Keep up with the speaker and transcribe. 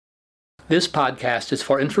This podcast is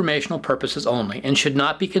for informational purposes only and should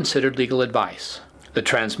not be considered legal advice. The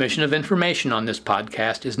transmission of information on this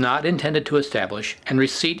podcast is not intended to establish, and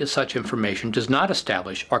receipt of such information does not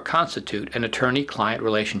establish or constitute an attorney-client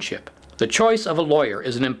relationship. The choice of a lawyer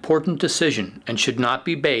is an important decision and should not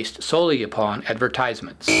be based solely upon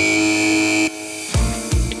advertisements.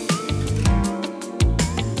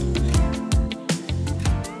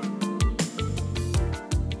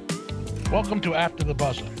 Welcome to After the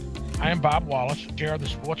Buzzer. I am Bob Wallace, chair of the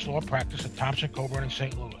sports law practice at Thompson Coburn in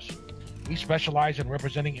St. Louis. We specialize in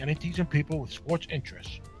representing entities and people with sports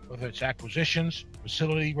interests, whether it's acquisitions,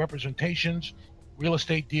 facility representations, real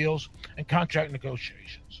estate deals, and contract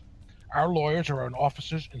negotiations. Our lawyers are in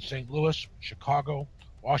offices in St. Louis, Chicago,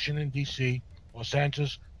 Washington, D.C., Los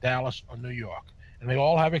Angeles, Dallas, or New York, and they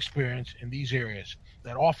all have experience in these areas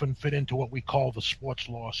that often fit into what we call the sports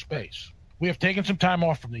law space. We have taken some time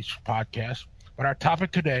off from these podcasts, but our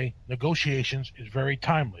topic today, negotiations, is very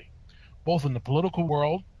timely, both in the political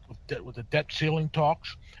world with the debt ceiling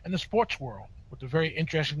talks and the sports world with the very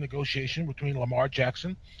interesting negotiation between Lamar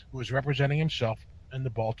Jackson, who is representing himself, and the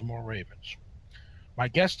Baltimore Ravens. My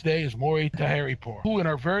guest today is Mori Taheripour, who in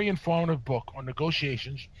her very informative book on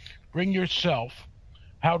negotiations, Bring Yourself,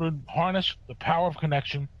 How to Harness the Power of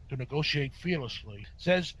Connection to Negotiate Fearlessly,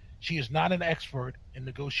 says she is not an expert in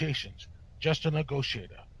negotiations, just a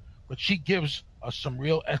negotiator, but she gives us some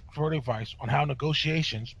real expert advice on how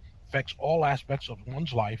negotiations affects all aspects of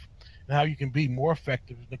one's life and how you can be more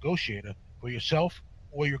effective as a negotiator for yourself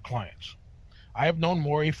or your clients. I have known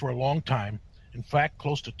Mori for a long time, in fact,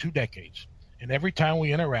 close to 2 decades, and every time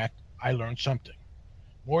we interact, I learn something.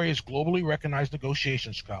 Mori is a globally recognized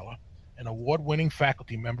negotiation scholar, an award-winning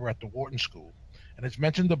faculty member at the Wharton School, and as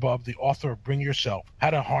mentioned above, the author of Bring Yourself, How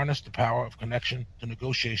to Harness the Power of Connection to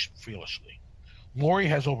Negotiation Fearlessly. Mori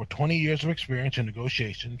has over 20 years of experience in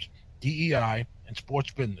negotiations, DEI, and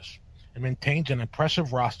sports business, and maintains an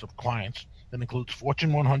impressive roster of clients that includes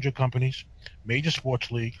Fortune 100 companies, major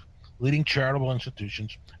sports leagues, leading charitable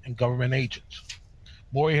institutions, and government agents.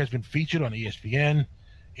 Mori has been featured on ESPN,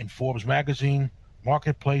 in Forbes magazine,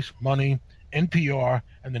 Marketplace, Money, NPR,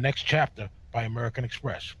 and The Next Chapter by American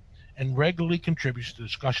Express, and regularly contributes to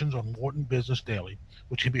discussions on Wharton Business Daily,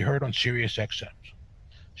 which can be heard on SiriusXM.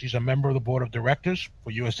 She's a member of the board of directors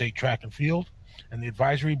for USA Track and Field and the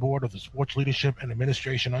advisory board of the Sports Leadership and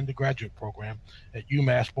Administration undergraduate program at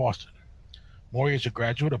UMass Boston. Mori is a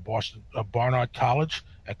graduate of Barnard College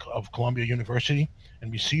of Columbia University and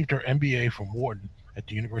received her MBA from Wharton at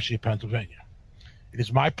the University of Pennsylvania. It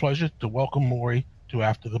is my pleasure to welcome Mori to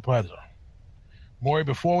After the Buzzer. Mori,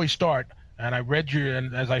 before we start, and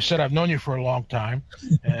and as I said, I've known you for a long time,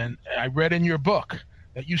 and I read in your book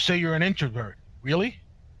that you say you're an introvert. Really?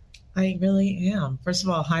 I really am. First of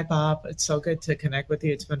all, hi, Bob. It's so good to connect with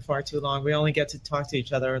you. It's been far too long. We only get to talk to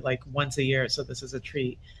each other like once a year, so this is a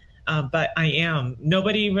treat. But I am.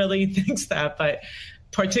 Nobody really thinks that, but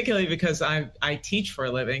particularly because I teach for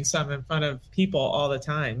a living, so I'm in front of people all the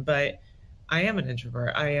time. But I am an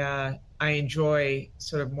introvert. I enjoy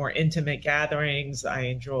sort of more intimate gatherings. I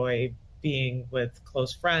enjoy being with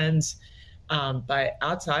close friends. But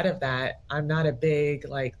outside of that, I'm not a big,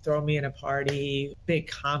 throw me in a party, big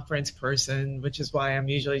conference person, which is why I'm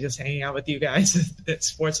usually just hanging out with you guys at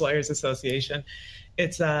Sports Lawyers Association.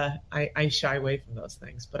 It's, I shy away from those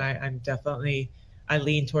things, but I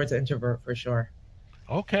lean towards introvert for sure.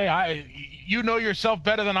 Okay. You know yourself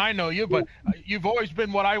better than I know you, but you've always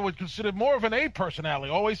been what I would consider more of an A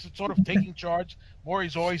personality, always sort of taking charge.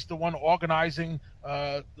 Maury's always the one organizing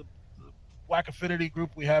the Black affinity group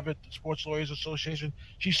we have at the Sports Lawyers Association.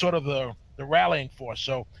 She's sort of the rallying force.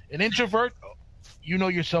 So an introvert, you know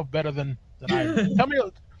yourself better than I do.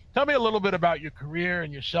 Tell me a little bit about your career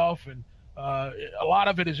and yourself. And a lot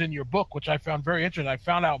of it is in your book, which I found very interesting. I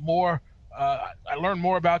found out more. I learned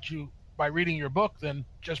more about you by reading your book than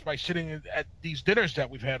just by sitting at these dinners that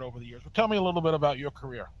we've had over the years. But tell me a little bit about your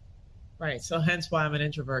career. Right. So hence why I'm an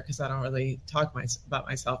introvert, because I don't really talk about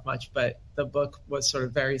myself much, but the book was sort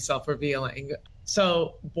of very self-revealing.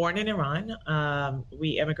 So born in Iran,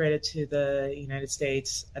 we immigrated to the United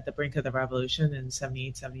States at the brink of the revolution in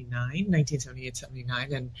 1978,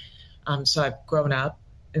 79. And so I've grown up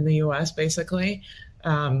in the U.S. basically,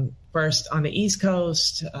 first on the East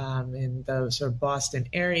Coast, in the sort of Boston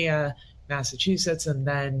area, Massachusetts, and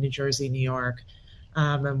then New Jersey, New York.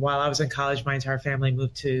 And while I was in college, my entire family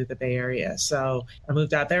moved to the Bay Area. So I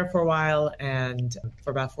moved out there for a while and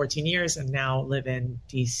for about 14 years and now live in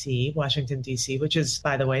D.C., Washington, D.C., which is,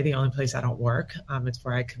 by the way, the only place I don't work. It's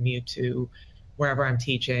where I commute to wherever I'm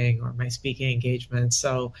teaching or my speaking engagements.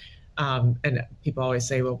 So And people always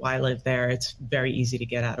say, well, why live there? It's very easy to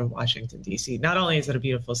get out of Washington, D.C. Not only is it a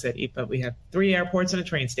beautiful city, but we have 3 airports and a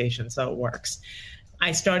train station, so it works.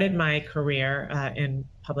 I started my career in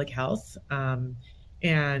public health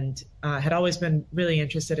and had always been really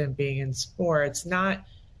interested in being in sports, not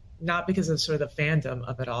because of sort of the fandom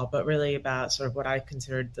of it all, but really about sort of what I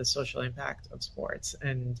considered the social impact of sports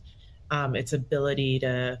and its ability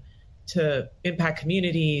to impact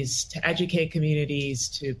communities, to educate communities,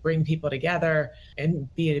 to bring people together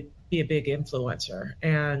and be a big influencer.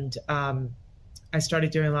 And I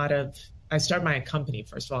started my company,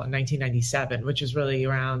 first of all, in 1997, which is really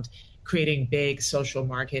around creating big social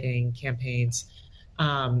marketing campaigns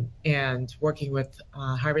and working with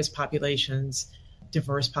high-risk populations,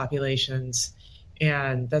 diverse populations.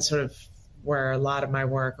 And that's sort of where a lot of my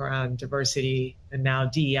work around diversity and now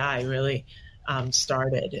DEI really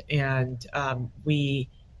started. And we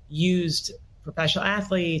used professional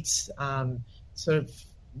athletes, sort of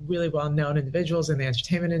really well-known individuals in the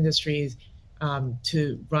entertainment industries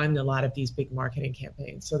to run a lot of these big marketing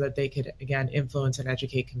campaigns so that they could, again, influence and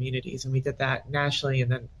educate communities. And we did that nationally and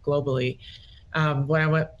then globally. When I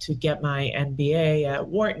went to get my MBA at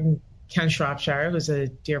Wharton, Ken Shropshire, who's a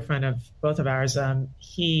dear friend of both of ours,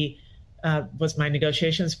 he was my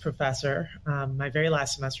negotiations professor my very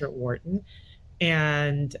last semester at Wharton,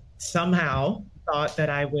 and somehow thought that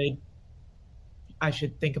I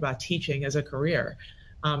should think about teaching as a career,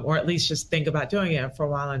 or at least just think about doing it for a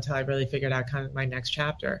while until I really figured out kind of my next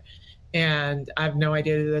chapter. And I have no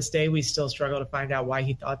idea to this day. We still struggle to find out why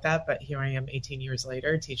he thought that, but here I am 18 years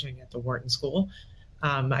later teaching at the Wharton School.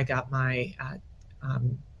 I got my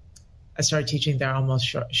I started teaching there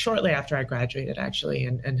almost shortly after I graduated, actually,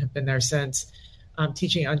 and have been there since,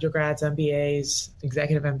 teaching undergrads, MBAs,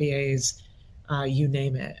 executive MBAs, you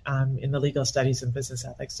name it, in the legal studies and business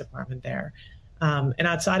ethics department there. And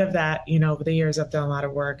outside of that, over the years, I've done a lot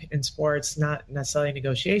of work in sports, not necessarily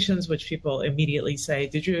negotiations, which people immediately say,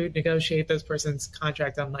 did you negotiate this person's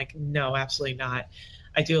contract? I'm like, no, absolutely not.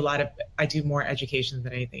 I do more education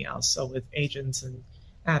than anything else. So with agents and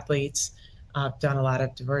athletes, I've done a lot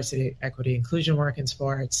of diversity, equity, inclusion work in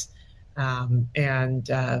sports, and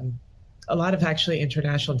a lot of actually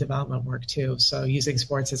international development work too. So using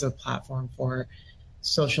sports as a platform for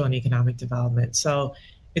social and economic development. So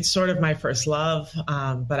it's sort of my first love,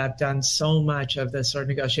 but I've done so much of the sort of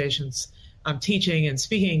negotiations, teaching and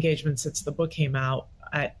speaking engagements since the book came out,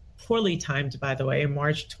 poorly timed, by the way, in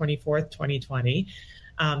March 24th, 2020,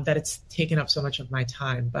 that it's taken up so much of my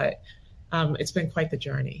time. But it's been quite the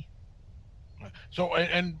journey. So,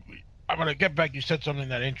 and I'm going to get back. You said something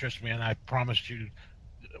that interests me, and I promised you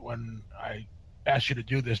when I asked you to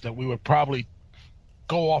do this that we would probably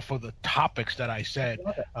go off of the topics that I said.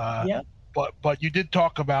 Yeah. But you did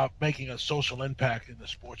talk about making a social impact in the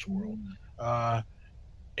sports world.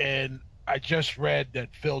 And I just read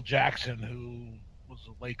that Phil Jackson, who was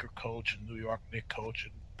a Laker coach and New York Knicks coach,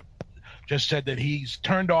 and just said that he's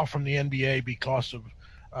turned off from the NBA because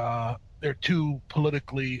of they're too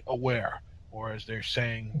politically aware, or as they're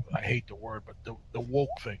saying, I hate the word, but the woke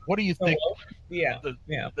thing. What do you think?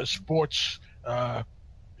 The sports,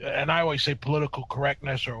 and I always say political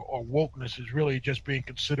correctness or wokeness is really just being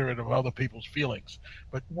considerate of other people's feelings.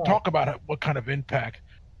 But talk about what kind of impact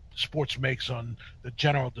sports makes on the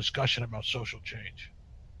general discussion about social change.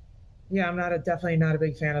 Yeah, I'm definitely not a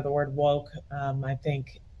big fan of the word woke. I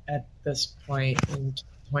think at this point in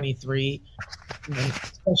 23,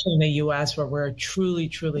 especially in the U.S., where we're truly,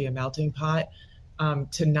 truly a melting pot,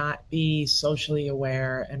 to not be socially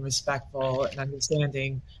aware and respectful and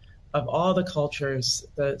understanding of all the cultures,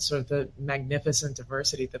 the sort of the magnificent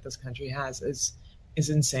diversity that this country has is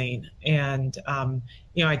insane. And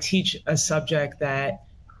I teach a subject that,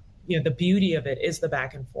 the beauty of it is the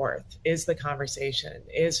back and forth, is the conversation,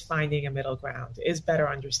 is finding a middle ground, is better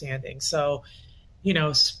understanding. So,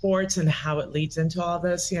 sports and how it leads into all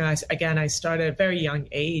this. I started at a very young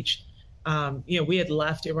age. We had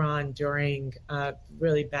left Iran during a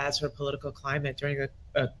really bad sort of political climate during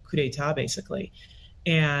a coup d'etat, basically.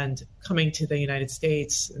 And coming to the United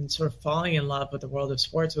States and sort of falling in love with the world of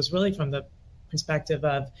sports was really from the perspective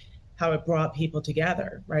of how it brought people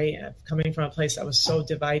together, right? Coming from a place that was so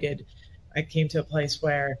divided, I came to a place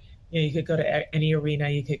where, you could go to any arena,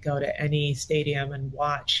 you could go to any stadium and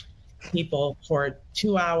watch people for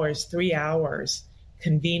 2 hours, 3 hours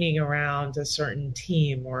convening around a certain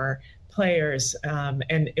team or players.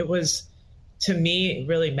 And it was, to me,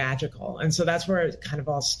 really magical. And so that's where it kind of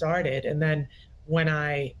all started. And then when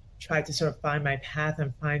I tried to sort of find my path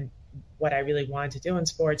and find what I really wanted to do in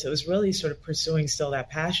sports, it was really sort of pursuing still that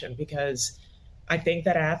passion, because I think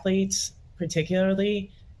that athletes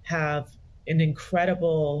particularly have an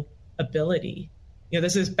incredible ability.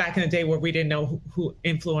 This is back in the day where we didn't know who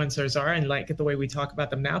influencers are and like the way we talk about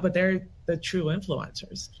them now, but they're the true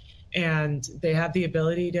influencers. And they have the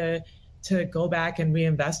ability to go back and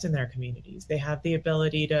reinvest in their communities. They have the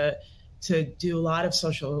ability to do a lot of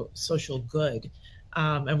social good.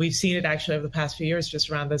 And we've seen it actually over the past few years just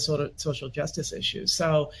around the sort of social justice issues.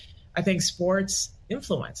 So I think sports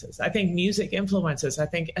influences. I think music influences. I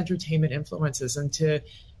think entertainment influences. And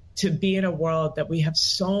to be in a world that we have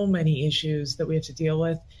so many issues that we have to deal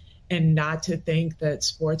with, and not to think that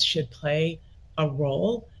sports should play a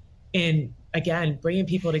role in, again, bringing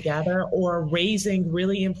people together or raising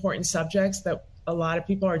really important subjects that a lot of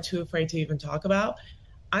people are too afraid to even talk about.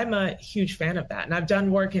 I'm a huge fan of that. And I've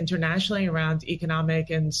done work internationally around economic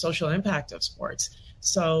and social impact of sports.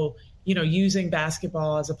 So, using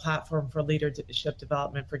basketball as a platform for leadership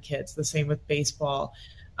development for kids, the same with baseball.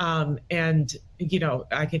 And,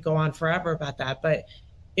 I could go on forever about that, but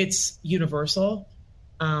it's universal.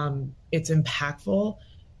 It's impactful,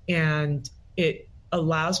 and it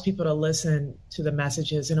allows people to listen to the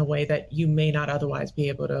messages in a way that you may not otherwise be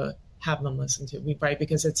able to have them listen to, right?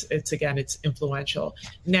 Because it's influential.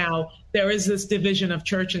 Now, there is this division of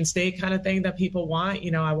church and state kind of thing that people want.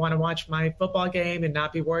 I want to watch my football game and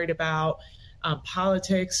not be worried about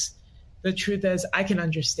politics. The truth is, I can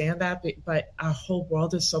understand that, but our whole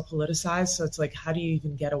world is so politicized. So it's like, how do you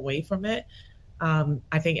even get away from it?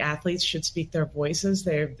 I think athletes should speak their voices.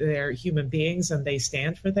 They're human beings and they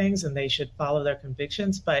stand for things and they should follow their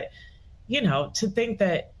convictions. But, to think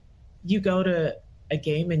that you go to a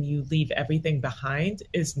game and you leave everything behind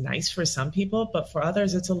is nice for some people, but for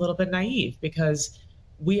others, it's a little bit naive because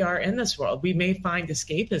we are in this world. We may find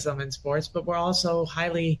escapism in sports, but we're also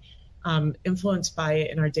highly influenced by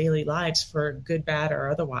it in our daily lives for good, bad, or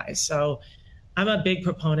otherwise. So I'm a big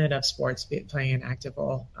proponent of sports playing an active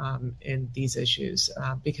role in these issues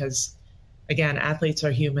because, again, athletes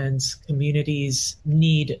are humans. Communities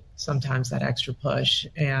need sometimes that extra push.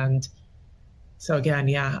 And so again,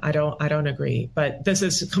 yeah, I don't agree, but this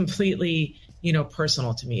is completely,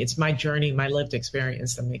 personal to me. It's my journey, my lived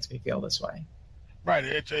experience that makes me feel this way. Right.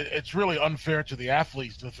 It's really unfair to the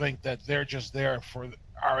athletes to think that they're just there for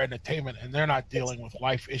our entertainment and they're not dealing with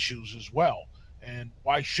life issues as well. And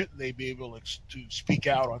why shouldn't they be able to speak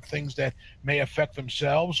out on things that may affect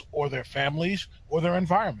themselves or their families or their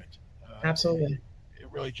environment? Absolutely.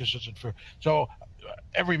 It really just isn't fair. So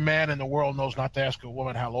every man in the world knows not to ask a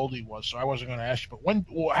woman how old he was. So I wasn't going to ask you,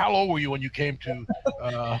 but how old were you when you came to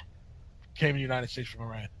the United States from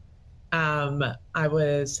Iran? I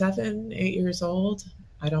was 7, 8 years old.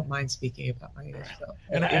 I don't mind speaking about my age. So.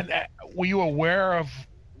 And were you aware of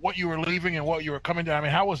what you were leaving and what you were coming to? I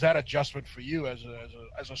mean, how was that adjustment for you as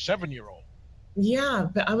a 7-year-old? Yeah,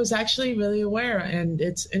 but I was actually really aware. And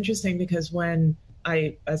it's interesting because when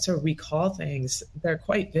I sort of recall things, they're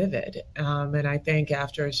quite vivid. And I think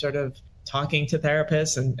after sort of talking to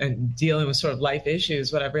therapists and dealing with sort of life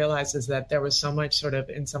issues, what I've realized is that there was so much sort of,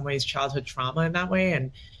 in some ways, childhood trauma in that way.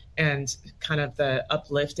 And kind of the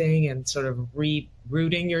uplifting and sort of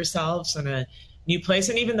rooting yourselves in a new place.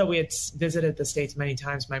 And even though we had visited the States many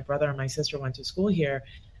times, my brother and my sister went to school here,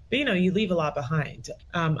 but, you leave a lot behind.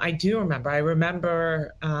 I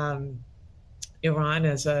remember Iran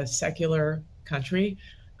as a secular country.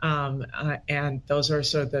 And those are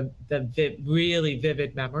sort of the really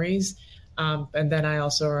vivid memories. And then I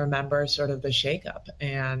also remember sort of the shakeup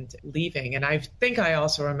and leaving. And I think I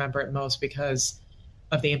also remember it most because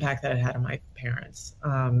of the impact that it had on my parents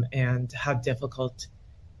and how difficult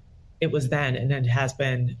it was then and it has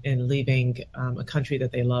been in leaving a country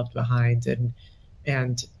that they loved behind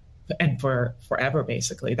and for forever,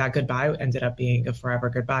 basically. That goodbye ended up being a forever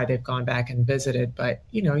goodbye. They've gone back and visited, but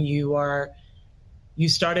you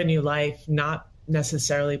start a new life, not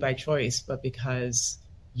necessarily by choice, but because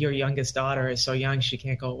your youngest daughter is so young, she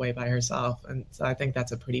can't go away by herself. And so I think that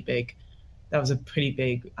was a pretty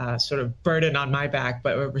big sort of burden on my back,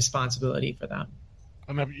 but a responsibility for them.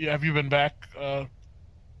 And have you been back? I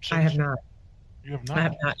have not. You have not? I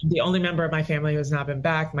have not. The only member of my family who has not been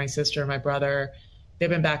back, my sister, my brother, they've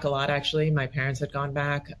been back a lot, actually. My parents had gone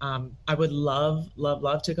back. I would love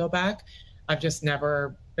to go back. I've just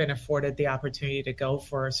never been afforded the opportunity to go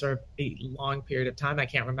for sort of a long period of time. I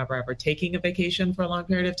can't remember ever taking a vacation for a long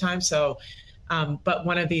period of time. So, but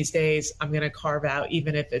one of these days I'm going to carve out,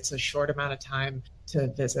 even if it's a short amount of time, to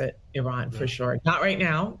visit Iran for sure. Not right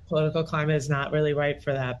now. Political climate is not really right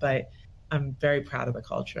for that, but I'm very proud of the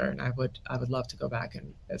culture and I would love to go back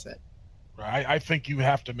and visit. I think you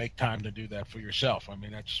have to make time to do that for yourself. I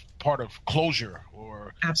mean, that's part of closure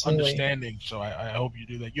or Absolutely. understanding. So I hope you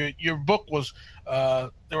do that. Your book was, there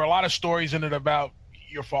were a lot of stories in it about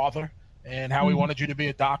your father and how he wanted you to be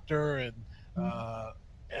a doctor and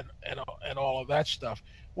all of that stuff.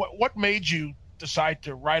 What made you decide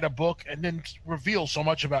to write a book and then reveal so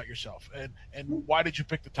much about yourself? And why did you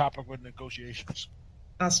pick the topic of negotiations?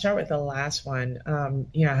 I'll start with the last one.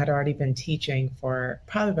 I had already been teaching for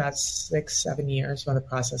probably about 6-7 years when the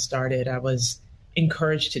process started. I was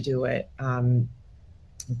encouraged to do it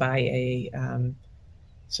by a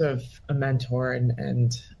sort of a mentor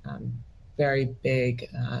and very big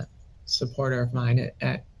supporter of mine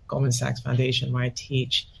at Goldman Sachs Foundation, where I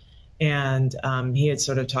teach. And he had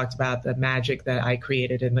sort of talked about the magic that I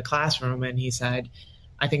created in the classroom. And he said,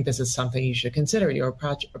 I think this is something you should consider. Your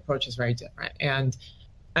approach is very different. And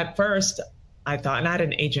at first, I thought, and I had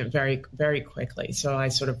an agent very, very quickly. So I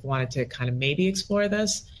sort of wanted to kind of maybe explore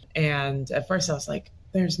this. And at first I was like,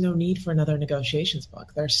 there's no need for another negotiations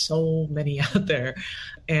book. There's so many out there.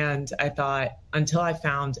 And I thought, until I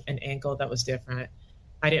found an angle that was different,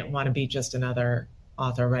 I didn't want to be just another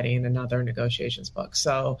author writing another negotiations book.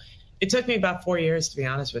 So it took me about 4 years, to be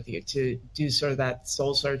honest with you, to do sort of that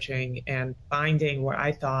soul searching and finding where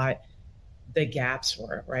I thought the gaps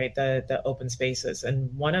were, right? The open spaces.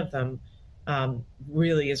 And one of them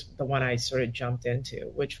really is the one I sort of jumped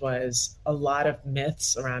into, which was a lot of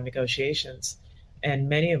myths around negotiations, and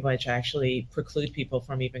many of which actually preclude people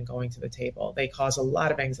from even going to the table. They cause a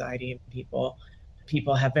lot of anxiety in people.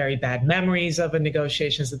 People have very bad memories of the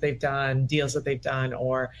negotiations that they've done, deals that they've done,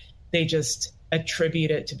 or they just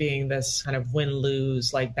attribute it to being this kind of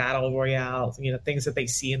win-lose, like battle royale, things that they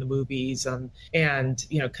see in the movies, and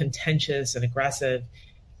contentious and aggressive.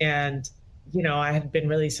 And, I had been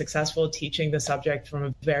really successful teaching the subject from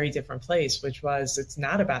a very different place, which was, it's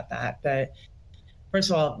not about that. That, first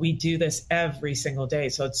of all, we do this every single day.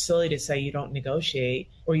 So it's silly to say you don't negotiate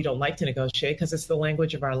or you don't like to negotiate, because it's the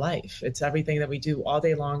language of our life. It's everything that we do all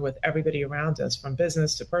day long with everybody around us, from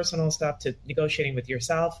business to personal stuff to negotiating with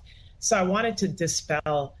yourself. So I wanted to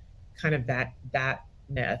dispel kind of that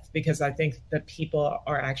myth, because I think that people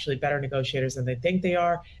are actually better negotiators than they think they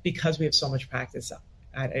are, because we have so much practice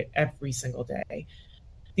at it every single day.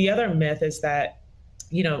 The other myth is that,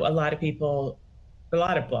 a lot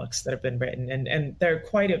of books that have been written, and there are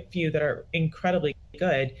quite a few that are incredibly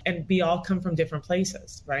good, and we all come from different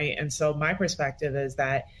places, right? And so my perspective is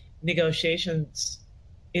that negotiations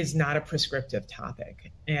is not a prescriptive topic.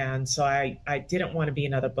 And so I didn't want to be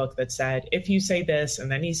another book that said, if you say this, and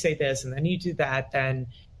then you say this, and then you do that, then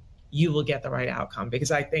you will get the right outcome.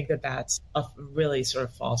 Because I think that that's a really sort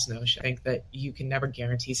of false notion. I think that you can never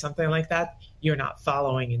guarantee something like that. You're not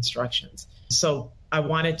following instructions. So I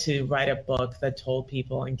wanted to write a book that told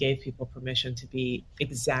people and gave people permission to be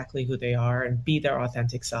exactly who they are and be their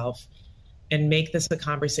authentic self, and make this a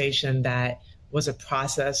conversation that was a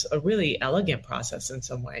process, a really elegant process in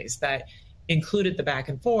some ways, that included the back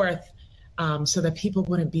and forth, so that people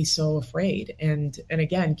wouldn't be so afraid. And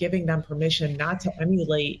again, giving them permission not to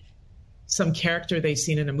emulate some character they've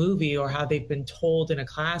seen in a movie or how they've been told in a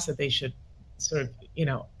class that they should sort of,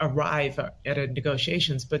 arrive at a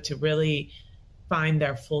negotiations, but to really find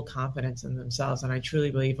their full confidence in themselves. And I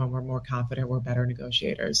truly believe when we're more confident, we're better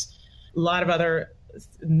negotiators. A lot of other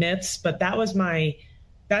myths, but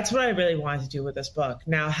that's what I really wanted to do with this book.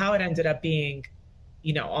 Now, how it ended up being,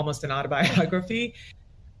 almost an autobiography,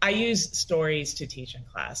 I use stories to teach in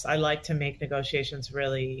class. I like to make negotiations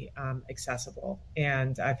really accessible.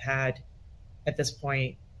 And I've had, at this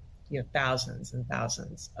point, thousands and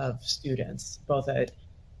thousands of students, both at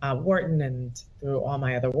Wharton and through all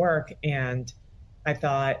my other work. And I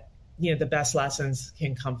thought, the best lessons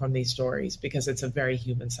can come from these stories, because it's a very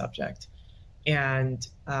human subject. And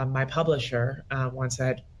my publisher, once I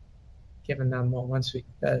had given them, once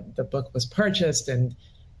the book was purchased and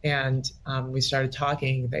we started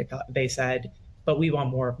talking, they said, but we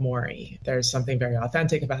want more of Mori. There's something very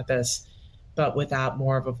authentic about this, but without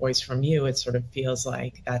more of a voice from you, it sort of feels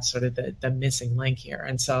like that's sort of the missing link here.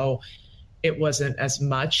 And so it wasn't as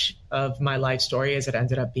much of my life story as it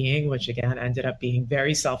ended up being, which again ended up being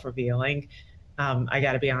very self-revealing. I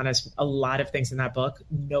got to be honest, a lot of things in that book,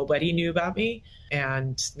 nobody knew about me,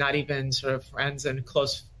 and not even sort of friends and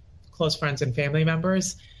close friends and family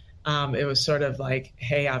members. It was sort of like,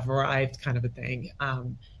 hey, I've arrived kind of a thing.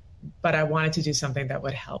 But I wanted to do something that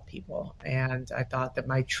would help people. And I thought that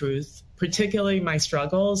my truth, particularly my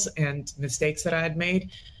struggles and mistakes that I had made,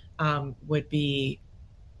 would be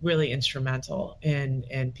really instrumental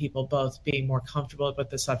in people both being more comfortable with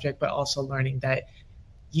the subject, but also learning that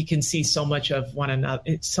you can see so much of one another,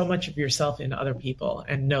 so much of yourself in other people,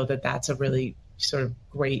 and know that that's a really sort of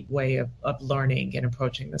great way of learning and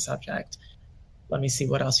approaching the subject. Let me see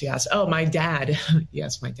what else you asked. Oh, my dad.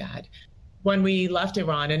 Yes, my dad. When we left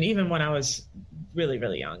Iran, and even when I was really,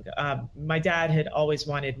 really young, my dad had always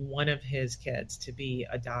wanted one of his kids to be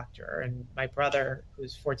a doctor. And my brother,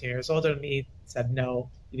 who's 14 years older than me, said no.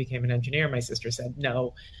 He became an engineer. My sister said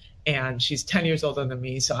no. And she's 10 years older than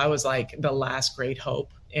me. So I was like the last great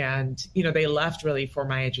hope. And, they left really for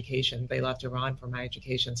my education. They left Iran for my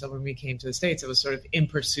education. So when we came to the States, it was sort of in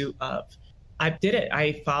pursuit of, I did it.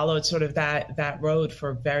 I followed sort of that road for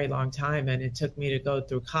a very long time. And it took me to go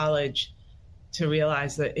through college to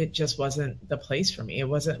realize that it just wasn't the place for me. It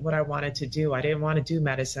wasn't what I wanted to do. I didn't want to do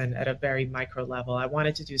medicine at a very micro level. I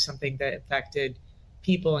wanted to do something that affected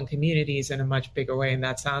people and communities in a much bigger way. And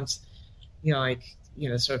that sounds,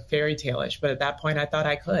 sort of fairy tale-ish. But at that point, I thought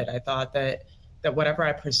I could. I thought that whatever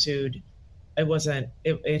I pursued,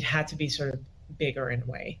 it had to be sort of bigger in a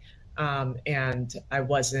way. And I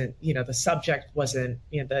wasn't, the subject wasn't,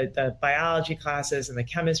 the biology classes and the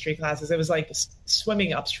chemistry classes. It was like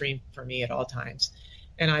swimming upstream for me at all times.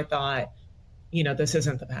 And I thought, this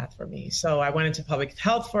isn't the path for me. So I went into public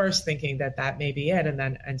health first, thinking that may be it, and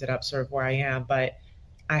then ended up sort of where I am. But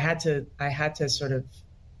I had to sort of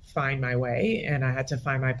find my way, and I had to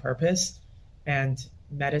find my purpose, and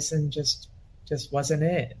medicine just wasn't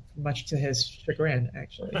it, much to his chagrin,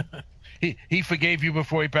 actually. He forgave you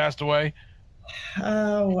before he passed away?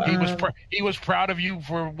 Oh, he was proud of you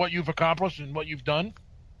for what you've accomplished and what you've done?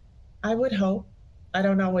 I would hope. I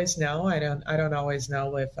don't always know. I don't always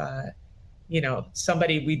know if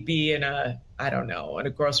somebody, we'd be in a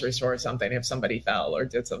grocery store or something. If somebody fell or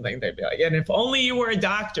did something, they'd be like, and if only you were a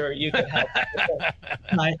doctor, you could help.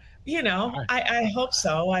 I hope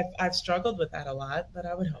so. I've struggled with that a lot, but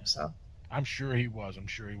I would hope so. I'm sure he was.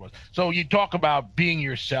 So you talk about being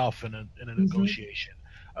yourself in a negotiation.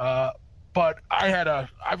 But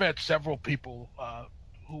I've had several people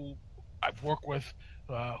who I've worked with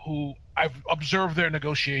who I've observed their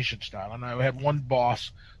negotiation style. And I had one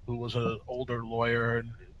boss who was an older lawyer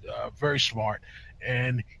and very smart.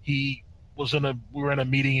 And we were in a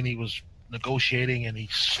meeting and he was negotiating and he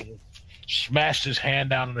smashed his hand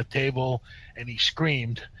down on the table and he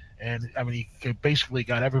screamed. And he basically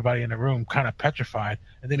got everybody in the room kind of petrified.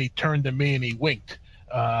 And then he turned to me and he winked.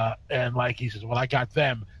 And he says, well, I got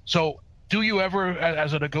them. So do you ever,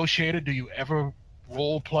 as a negotiator,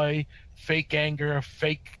 role play, fake anger,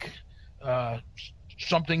 fake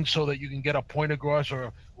something so that you can get a point across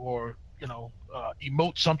or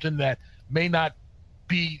emote something that may not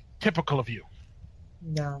be typical of you?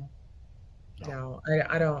 No,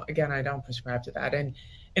 I don't. Again, I don't prescribe to that.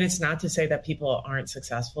 And it's not to say that people aren't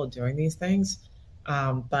successful doing these things.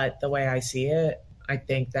 But the way I see it, I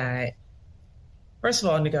think that, first of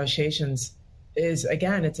all, negotiations is,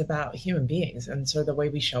 again, it's about human beings and sort of the way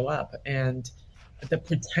we show up and the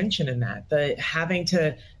pretension in that, the having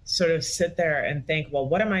to sort of sit there and think, well,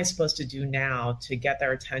 what am I supposed to do now to get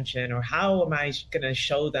their attention? Or how am I going to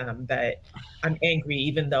show them that I'm angry,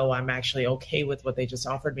 even though I'm actually okay with what they just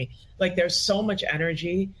offered me? There's so much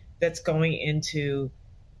energy that's going into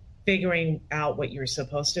figuring out what you're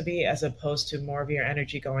supposed to be, as opposed to more of your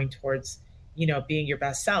energy going towards, being your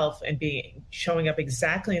best self and showing up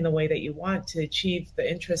exactly in the way that you want to achieve the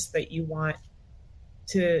interests that you want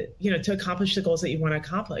to accomplish the goals that you want to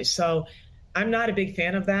accomplish. So I'm not a big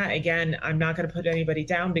fan of that. Again, I'm not going to put anybody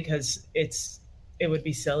down because it would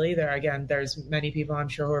be silly. There's many people I'm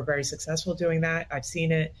sure who are very successful doing that. I've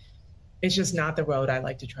seen it. It's just not the road I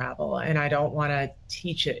like to travel. And I don't want to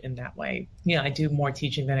teach it in that way. I do more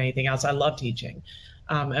teaching than anything else. I love teaching.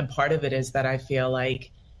 And part of it is that I feel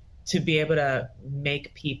like to be able to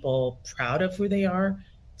make people proud of who they are,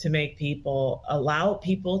 to allow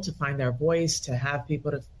people to find their voice, to have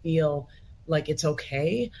people to feel like it's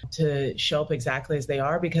okay to show up exactly as they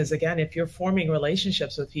are. Because again, if you're forming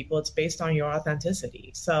relationships with people, it's based on your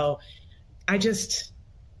authenticity. So I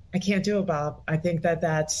can't do it, Bob. I think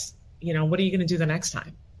that's, what are you going to do the next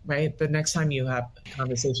time, right? The next time you have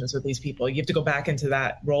conversations with these people, you have to go back into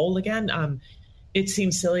that role again. It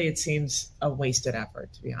seems silly. It seems a wasted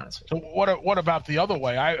effort, to be honest with you. So what about the other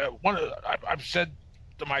way? I've said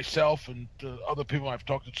to myself and to other people I've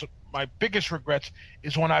talked to, my biggest regrets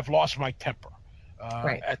is when I've lost my temper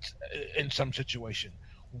right. in some situation.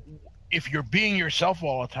 If you're being yourself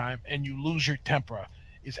all the time and you lose your temper,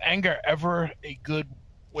 is anger ever a good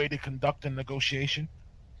way to conduct a negotiation?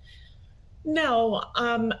 No,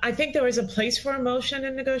 I think there is a place for emotion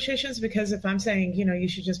in negotiations, because if I'm saying, you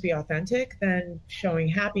should just be authentic, then showing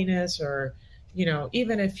happiness or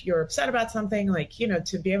even if you're upset about something, like,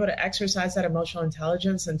 to be able to exercise that emotional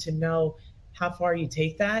intelligence and to know how far you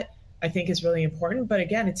take that, I think is really important. But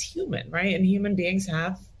again, it's human, right? And human beings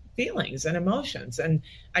have feelings and emotions. And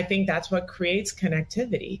I think that's what creates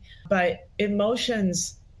connectivity. But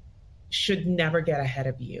emotions should never get ahead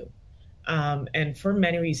of you. And for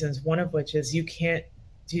many reasons, one of which is you can't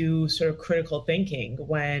do sort of critical thinking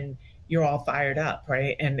when you're all fired up,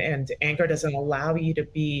 right? And anger doesn't allow you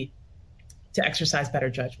to exercise better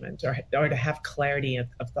judgment or to have clarity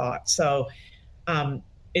of thought. So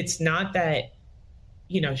it's not that,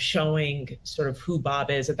 showing sort of who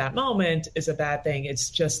Bob is at that moment is a bad thing. It's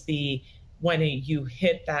just when you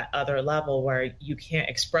hit that other level where you can't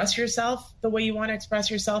express yourself the way you want to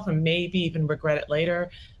express yourself and maybe even regret it later,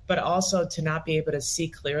 but also to not be able to see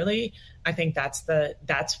clearly, I think that's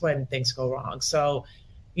when things go wrong. So,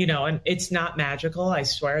 and it's not magical. I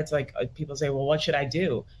swear. It's like people say, well, what should I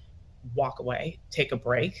do? Walk away, take a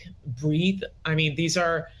break, breathe. I mean, these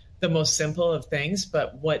are the most simple of things,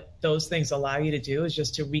 but what those things allow you to do is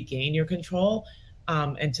just to regain your control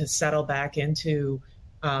and to settle back into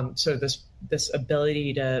sort of this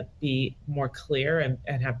ability to be more clear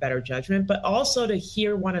and have better judgment, but also to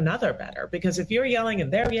hear one another better. Because if you're yelling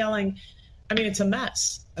and they're yelling, I mean, it's a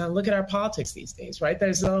mess. Look at our politics these days, right?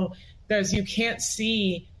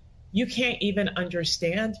 You can't even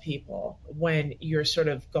understand people when you're sort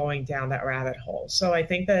of going down that rabbit hole. So I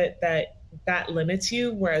think that limits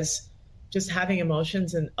you, whereas just having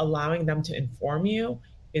emotions and allowing them to inform you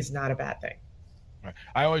is not a bad thing. Right.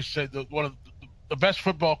 I always say that one of the best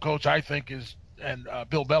football coach, I think, is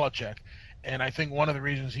Bill Belichick. And I think one of the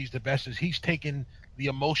reasons he's the best is he's taken the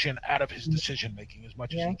emotion out of his decision making as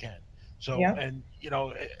much as he can. So, and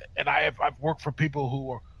I've worked for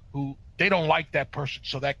people who they don't like that person,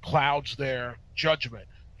 so that clouds their judgment,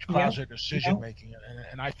 clouds their decision making,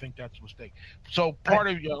 and I think that's a mistake. So part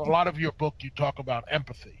of a lot of your book, you talk about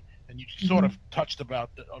empathy, and you sort of touched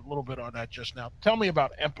about a little bit on that just now. Tell me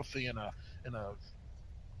about empathy in a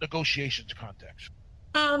negotiations context.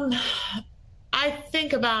 I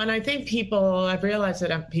think I've realized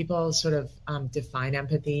that people sort of define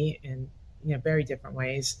empathy in very different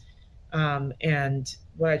ways. And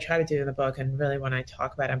what I try to do in the book, and really when I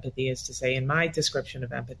talk about empathy, is to say in my description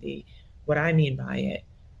of empathy, what I mean by it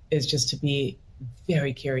is just to be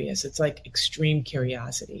very curious. It's like extreme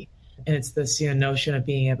curiosity. And it's this notion of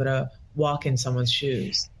being able to walk in someone's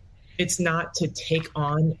shoes. It's not to take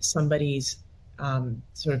on somebody's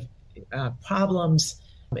sort of problems.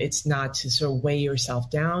 It's not to sort of weigh yourself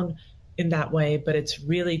down in that way, but it's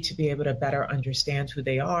really to be able to better understand who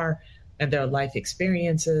they are and their life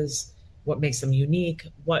experiences, what makes them unique,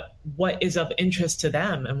 what is of interest to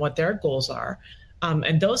them and what their goals are.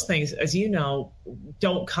 And those things, as you know,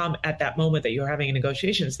 don't come at that moment that you're having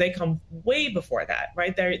negotiations. They come way before that,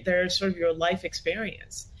 right? They're sort of your life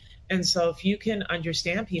experience. And so if you can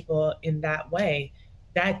understand people in that way,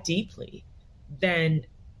 that deeply, then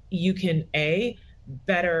you can,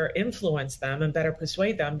 better influence them and better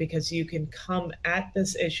persuade them, because you can come at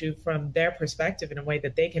this issue from their perspective in a way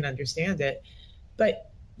that they can understand it. But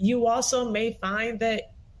you also may find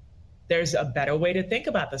that there's a better way to think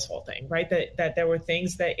about this whole thing, right? That there were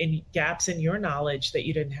things gaps in your knowledge that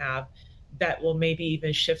you didn't have that will maybe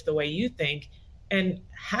even shift the way you think and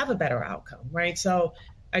have a better outcome, right? So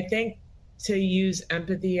I think to use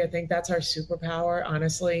empathy, I think that's our superpower,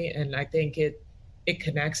 honestly. And I think it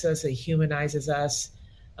connects us, it humanizes us.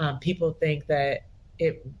 People think that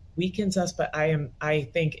it weakens us, but I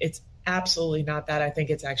think it's absolutely not that. I think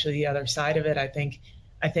it's actually the other side of it. I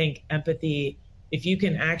think empathy, if you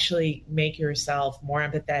can actually make yourself more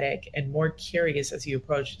empathetic and more curious as you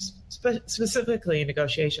approach, specifically in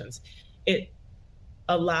negotiations, it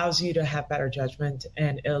allows you to have better judgment,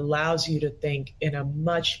 and it allows you to think in a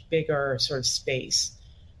much bigger sort of space,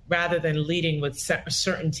 rather than leading with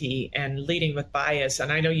certainty and leading with bias.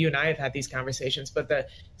 And I know you and I have had these conversations, but the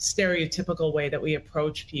stereotypical way that we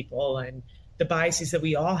approach people and the biases that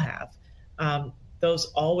we all have, those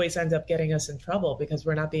always end up getting us in trouble, because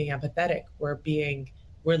we're not being empathetic. We're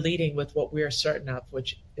leading with what we're certain of,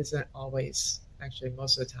 which isn't always, actually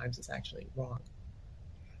most of the times it's actually wrong.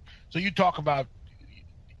 So you talk about,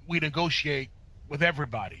 we negotiate with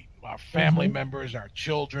everybody, our family members, our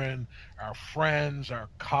children, our friends, our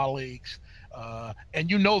colleagues,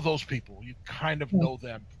 and you know those people. You kind of know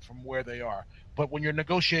them from where they are. But when you're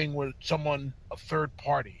negotiating with someone, a third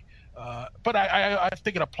party, but I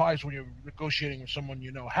think it applies when you're negotiating with someone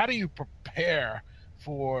you know. How do you prepare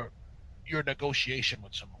for your negotiation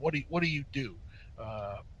with someone? What do you do?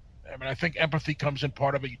 I mean, I think empathy comes in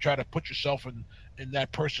part of it. You try to put yourself in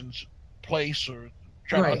that person's place, or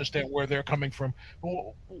trying to understand where they're coming from.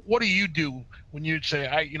 What do you do when you say,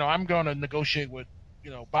 I'm going to negotiate with,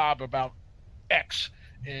 Bob about X,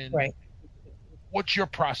 and what's your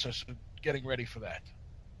process of getting ready for that?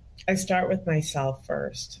 I start with myself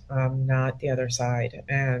first, not the other side.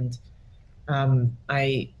 And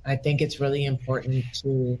I think it's really important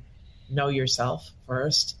to know yourself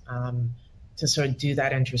first, to sort of do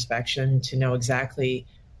that introspection, to know exactly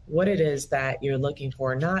what it is that you're looking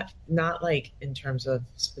for, not like in terms of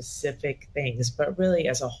specific things, but really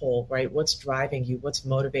as a whole, right? What's driving you? What's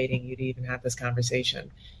motivating you to even have this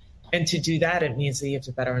conversation? And to do that, it means that you have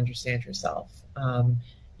to better understand yourself.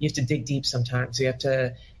 You have to dig deep sometimes. You have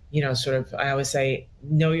to, I always say,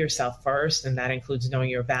 know yourself first. And that includes knowing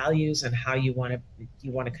your values and how you want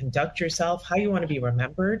to conduct yourself, how you want to be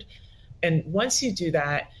remembered. And once you do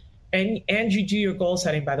that, and you do your goal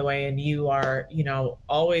setting, by the way, and you are,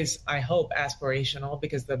 always, I hope, aspirational,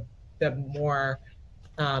 because the more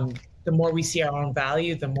we see our own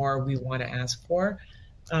value, the more we want to ask for.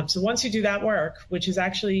 So once you do that work, which is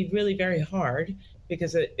actually really very hard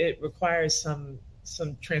because it requires some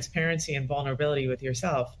transparency and vulnerability with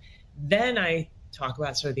yourself, then I talk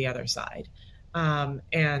about sort of the other side.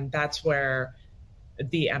 And that's where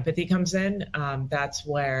the empathy comes in. That's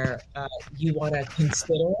where you want to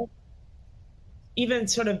consider even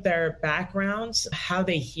sort of their backgrounds, how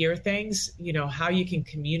they hear things, how you can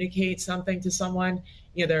communicate something to someone.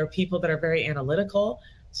 There are people that are very analytical,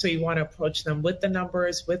 so you want to approach them with the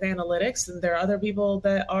numbers, with analytics, and there are other people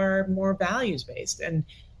that are more values-based, and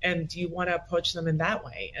you want to approach them in that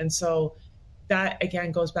way. And so that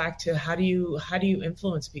again goes back to how do you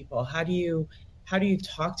influence people? How do you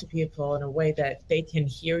talk to people in a way that they can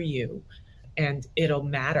hear you and it'll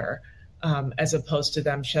matter, as opposed to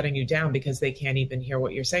them shutting you down because they can't even hear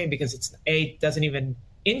what you're saying, because it doesn't even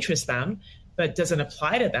interest them, but doesn't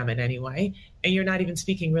apply to them in any way, and you're not even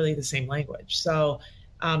speaking really the same language. So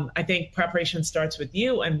I think preparation starts with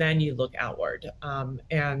you, and then you look outward.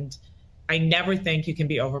 And I never think you can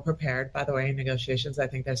be over-prepared, by the way, in negotiations. I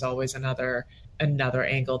think there's always another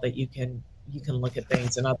angle that you can look at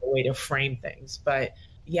things, another way to frame things. But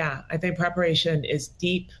yeah, I think preparation is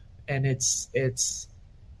deep and it's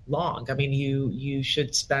long. I mean, you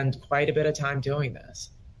should spend quite a bit of time doing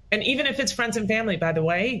this. And even if it's friends and family, by the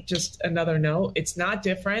way, just another note, it's not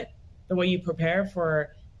different the way you prepare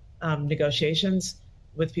for negotiations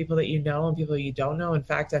with people that you know and people you don't know. In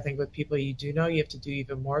fact, I think with people you do know, you have to do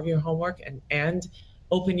even more of your homework and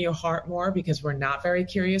open your heart more, because we're not very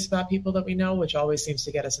curious about people that we know, which always seems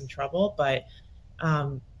to get us in trouble. But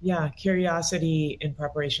curiosity in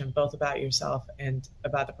preparation, both about yourself and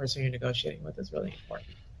about the person you're negotiating with, is really important.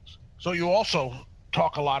 So you also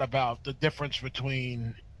talk a lot about the difference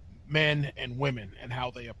between men and women and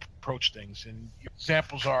how they approach things. And your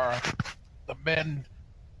examples are the men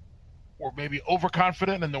were maybe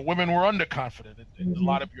overconfident and the women were underconfident in a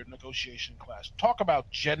lot of your negotiation class. Talk about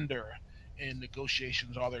gender in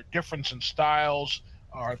negotiations. Are there differences in styles?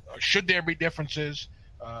 Or should there be differences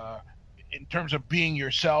in terms of being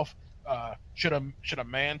yourself? Should a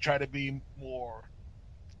man try to be more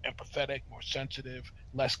empathetic, more sensitive,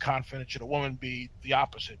 less confident? Should a woman be the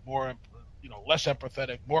opposite, more less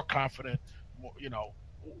empathetic, more confident?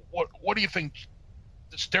 What do you think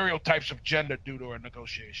the stereotypes of gender do to a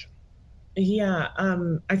negotiation? Yeah,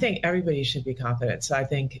 I think everybody should be confident. So I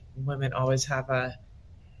think women always have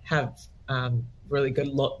really good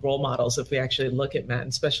role models if we actually look at men,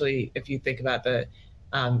 especially if you think about the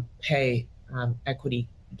pay equity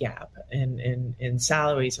gap in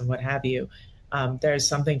salaries and what have you. There's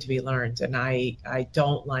something to be learned. And I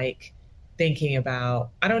don't like thinking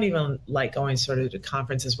about, I don't even like going sort of to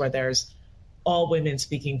conferences where there's all women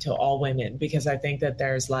speaking to all women, because I think that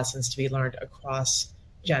there's lessons to be learned across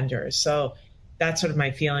genders. So that's sort of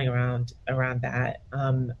my feeling around that.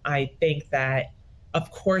 I think that, of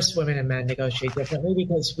course, women and men negotiate differently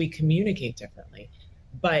because we communicate differently.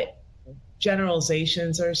 But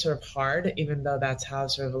generalizations are sort of hard, even though that's how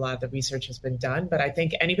sort of a lot of the research has been done. But I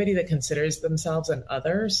think anybody that considers themselves an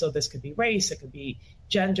other, so this could be race, it could be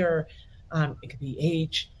gender, it could be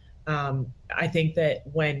age. I think that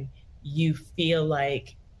when you feel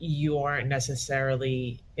like you aren't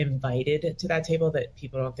necessarily invited to that table, that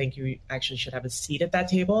people don't think you actually should have a seat at that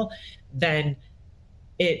table, then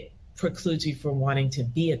it precludes you from wanting to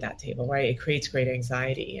be at that table, right? It creates great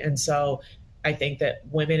anxiety. And so I think that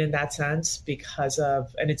women in that sense, because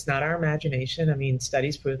of, and it's not our imagination, I mean,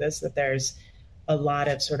 studies prove this, that there's a lot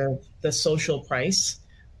of sort of the social price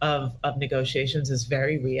of negotiations is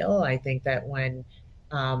very real. I think that when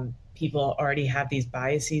people already have these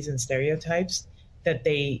biases and stereotypes, that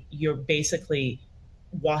you're basically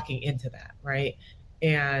walking into that, right?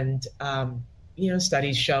 And,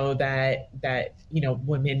 studies show that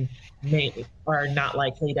women are not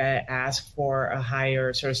likely to ask for a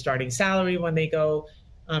higher sort of starting salary when they go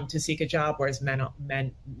to seek a job, whereas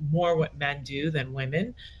more what men do than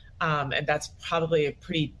women. And that's probably a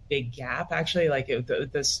pretty big gap, actually. Like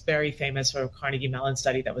this very famous sort of Carnegie Mellon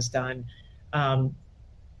study that was done,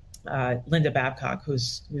 Linda Babcock,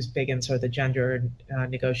 who's big in sort of the gender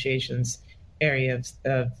negotiations area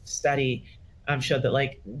of study, showed that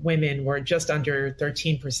like women were just under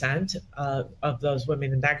 13% of those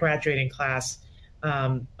women in that graduating class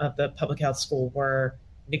of the public health school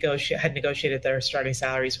had negotiated their starting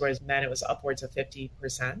salaries, whereas men, it was upwards of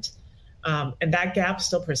 50%. And that gap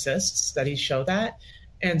still persists. Studies show that.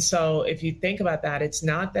 And so if you think about that, it's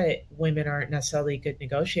not that women aren't necessarily good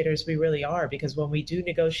negotiators. We really are, because when we do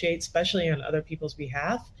negotiate, especially on other people's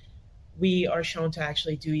behalf, we are shown to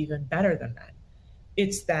actually do even better than men.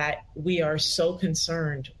 It's that we are so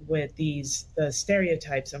concerned with the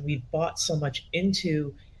stereotypes, and we've bought so much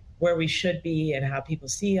into where we should be and how people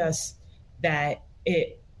see us, that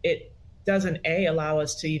it doesn't allow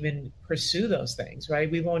us to even pursue those things, right?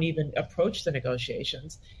 We won't even approach the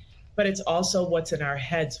negotiations. But it's also what's in our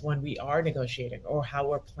heads when we are negotiating or how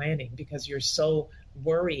we're planning, because you're so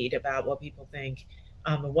worried about what people think,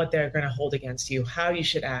 and what they're going to hold against you, how you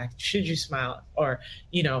should act, should you smile, or,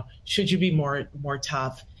 should you be more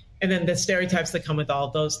tough? And then the stereotypes that come with all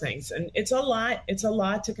of those things. And it's a lot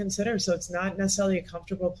to consider. So it's not necessarily a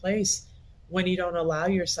comfortable place when you don't allow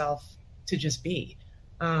yourself to just be.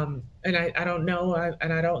 And I don't know,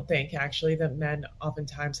 and I don't think actually that men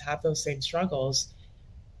oftentimes have those same struggles,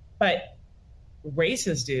 but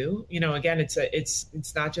races do. Again,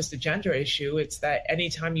 it's not just a gender issue. It's that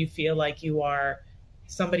anytime you feel like you are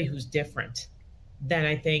somebody who's different, then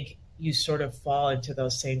I think you sort of fall into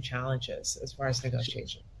those same challenges as far as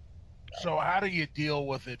negotiation. So how do you deal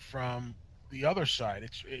with it from the other side?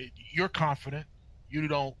 You're confident, you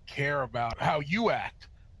don't care about how you act,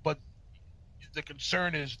 but the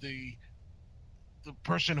concern is the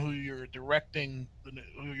person who you're directing,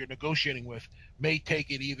 who you're negotiating with, may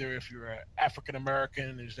take it either, if you're African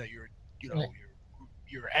American, is that you're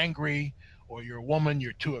angry, or you're a woman,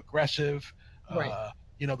 you're too aggressive. Right.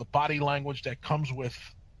 The body language that comes with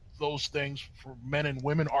those things for men and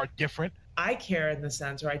women are different. I care in the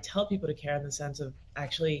sense, or I tell people to care in the sense of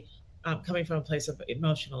actually coming from a place of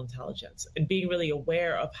emotional intelligence and being really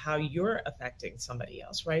aware of how you're affecting somebody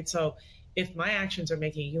else, right? So if my actions are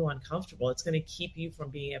making you uncomfortable, it's going to keep you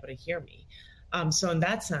from being able to hear me. So in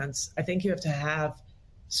that sense, I think you have to have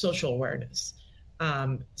social awareness,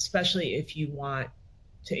 especially if you want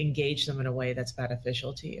to engage them in a way that's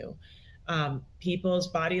beneficial to you. People's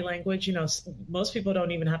body language, most people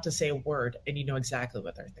don't even have to say a word and you know exactly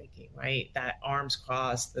what they're thinking, right? That arms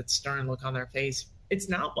crossed, that stern look on their face, it's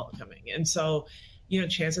not welcoming. And so,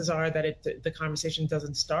 chances are that the conversation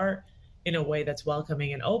doesn't start in a way that's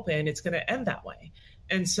welcoming and open. It's going to end that way.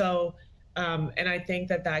 And so, and I think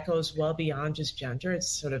that goes well beyond just gender. It's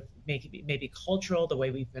sort of maybe cultural, the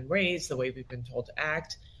way we've been raised, the way we've been told to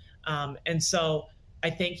act. And so I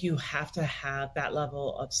think you have to have that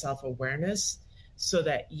level of self-awareness so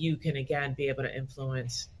that you can, again, be able to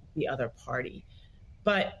influence the other party.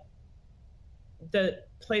 But the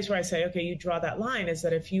place where I say, okay, you draw that line is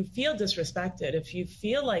that if you feel disrespected, if you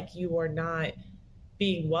feel like you are not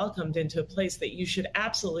being welcomed into a place that you should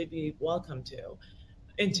absolutely be welcomed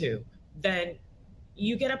into, then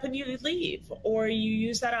you get up and you leave, or you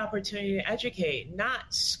use that opportunity to educate,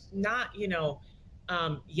 not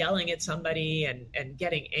yelling at somebody and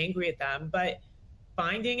getting angry at them, but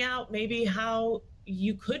finding out maybe how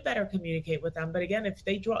you could better communicate with them. But again,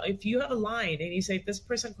 if you have a line and you say, this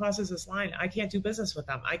person crosses this line, I can't do business with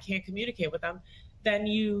them, I can't communicate with them, then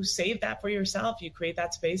you save that for yourself, you create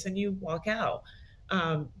that space and you walk out.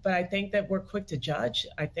 But I think that we're quick to judge.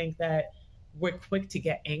 I think that we're quick to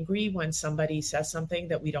get angry when somebody says something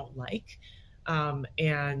that we don't like.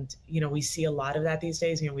 And, we see a lot of that these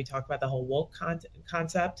days. We talk about the whole woke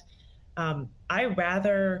concept. I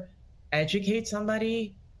rather educate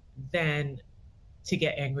somebody than to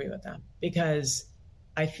get angry with them, because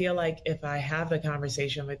I feel like if I have the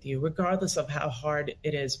conversation with you, regardless of how hard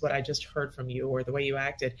it is, what I just heard from you or the way you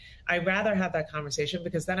acted, I'd rather have that conversation,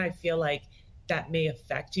 because then I feel like that may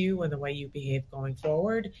affect you and the way you behave going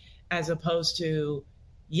forward, as opposed to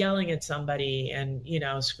yelling at somebody and,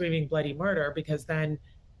 screaming bloody murder, because then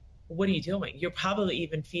what are you doing? You're probably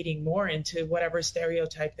even feeding more into whatever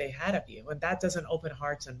stereotype they had of you. And that doesn't open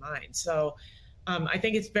hearts and minds. So I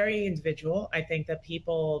think it's very individual. I think that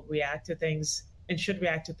people react to things and should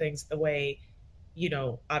react to things the way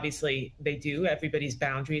obviously they do. Everybody's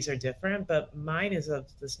boundaries are different, but mine is of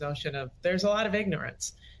this notion of there's a lot of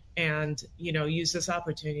ignorance, and use this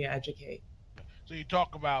opportunity to educate. So you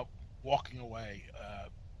talk about walking away.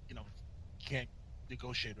 You can't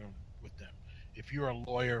negotiate with them. If you're a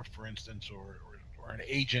lawyer, for instance, or an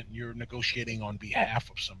agent, you're negotiating on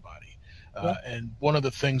behalf of somebody. And one of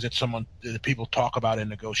the things that people talk about in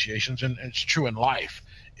negotiations, and it's true in life,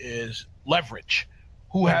 is leverage.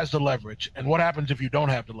 Who has the leverage, and what happens if you don't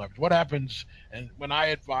have the leverage? What happens? And when I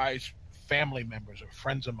advise family members or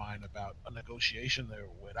friends of mine about a negotiation they're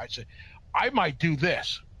with, I say, I might do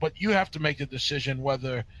this, but you have to make the decision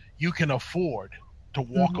whether you can afford to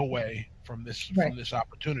walk away from this from this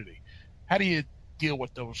opportunity. How do you deal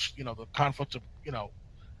with those, the conflicts of,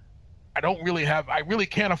 I really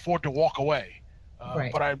can't afford to walk away,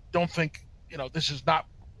 but I don't think, this is not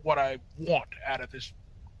what I want out of this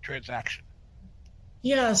transaction.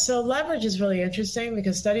 Yeah, so leverage is really interesting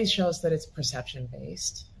because studies show us that it's perception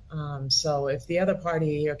based. So if the other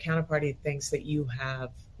party or counterparty thinks that you have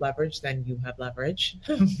leverage, then you have leverage,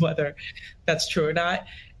 whether that's true or not.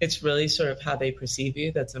 It's really sort of how they perceive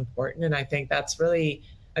you that's important. And I think that's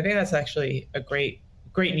actually a great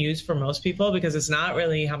news for most people, because it's not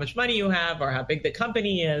really how much money you have or how big the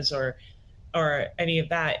company is or any of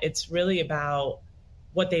that. It's really about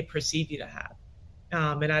what they perceive you to have.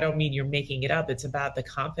 And I don't mean you're making it up. It's about the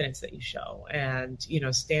confidence that you show and,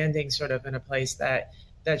 standing sort of in a place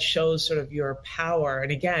that shows sort of your power.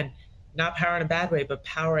 And again, not power in a bad way, but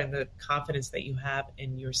power in the confidence that you have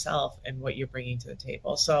in yourself and what you're bringing to the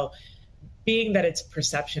table. So being that it's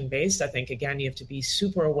perception based, I think, again, you have to be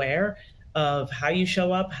super aware of how you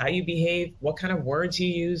show up, how you behave, what kind of words you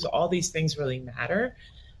use. All these things really matter.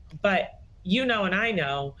 But and I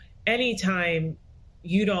know, anytime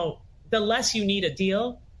the less you need a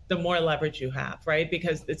deal, the more leverage you have, right?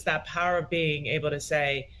 Because it's that power of being able to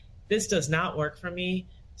say, this does not work for me,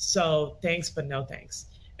 so thanks, but no thanks.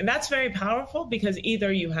 And that's very powerful, because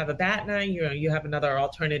either you have a BATNA, you have another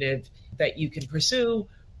alternative that you can pursue,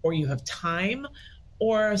 or you have time,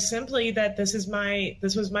 or simply that this was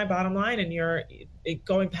my bottom line, and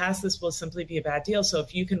going past this will simply be a bad deal. So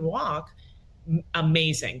if you can walk,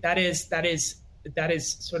 amazing. That is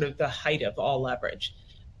sort of the height of all leverage.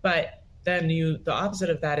 But then the opposite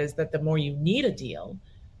of that is that the more you need a deal,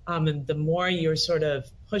 and the more you're sort of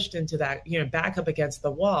pushed into that, back up against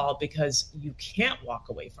the wall because you can't walk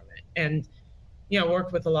away from it. And,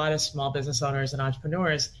 worked with a lot of small business owners and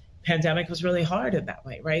entrepreneurs. Pandemic was really hard in that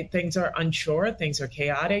way, right? Things are unsure, things are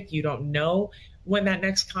chaotic. You don't know when that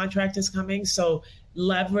next contract is coming. So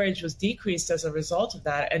leverage was decreased as a result of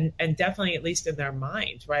that. And definitely, at least in their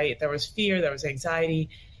mind, right? There was fear, there was anxiety,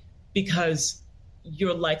 because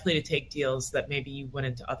you're likely to take deals that maybe you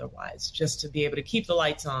wouldn't otherwise, just to be able to keep the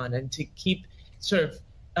lights on and to keep sort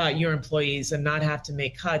of your employees and not have to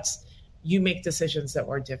make cuts. You make decisions that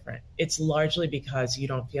were different. It's largely because you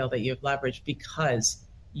don't feel that you have leverage, because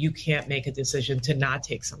you can't make a decision to not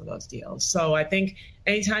take some of those deals. So I think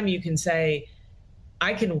anytime you can say,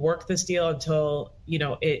 I can work this deal until,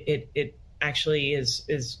 it actually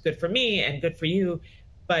is good for me and good for you,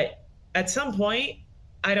 but at some point,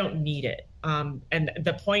 I don't need it. And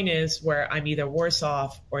the point is where I'm either worse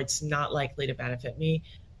off or it's not likely to benefit me,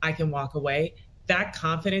 I can walk away. That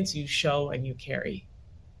confidence you show and you carry.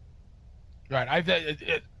 Right.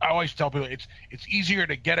 I always tell people it's easier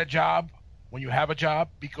to get a job when you have a job,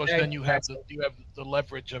 because then you have the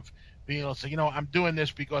leverage of being able to say, I'm doing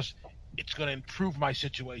this because it's going to improve my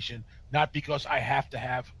situation, not because I have to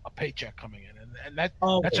have a paycheck coming in. And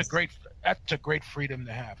that's a great freedom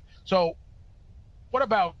to have. So what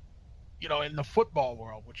about, in the football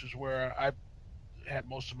world, which is where I've had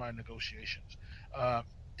most of my negotiations,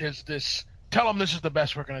 there's this, tell them this is the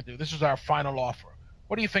best we're going to do. This is our final offer.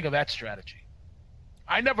 What do you think of that strategy?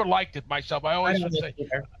 I never liked it myself. I always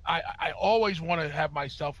want to have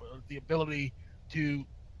myself the ability to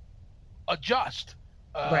adjust.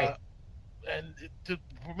 Right. And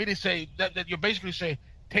for me to say that you're basically saying,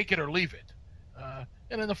 take it or leave it.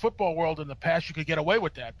 And in the football world in the past, you could get away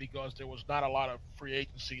with that because there was not a lot of free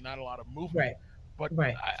agency, not a lot of movement. Right.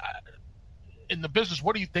 But in the business,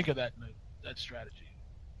 what do you think of that strategy?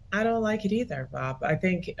 I don't like it either, Bob. I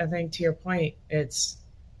think to your point,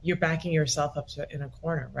 you're backing yourself up in a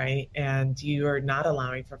corner, right? And you are not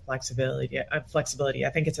allowing for flexibility. I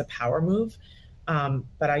think it's a power move,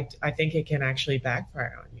 but I think it can actually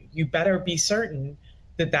backfire on you. You better be certain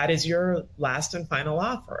that is your last and final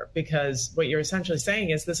offer, because what you're essentially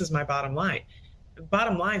saying is, this is my bottom line.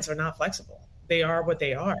 Bottom lines are not flexible. They are what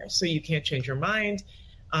they are. So you can't change your mind.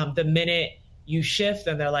 The minute you shift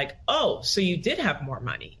and they're like, oh, so you did have more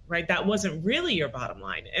money, right? That wasn't really your bottom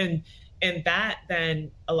line. And that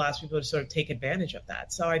then allows people to sort of take advantage of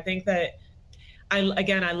that. So I think that I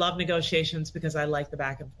love negotiations because I like the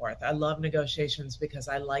back and forth. I love negotiations because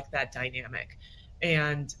I like that dynamic.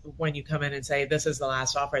 And when you come in and say, this is the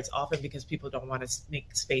last offer, it's often because people don't want to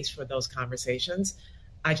make space for those conversations.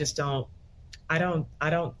 I don't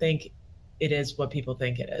think it is what people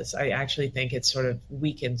think it is. I actually think it sort of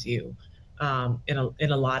weakens you in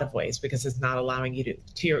a lot of ways, because it's not allowing you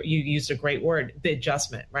you used a great word, the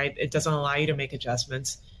adjustment, right? It doesn't allow you to make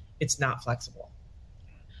adjustments. It's not flexible.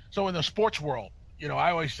 So in the sports world,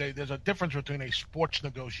 I always say there's a difference between a sports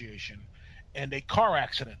negotiation and a car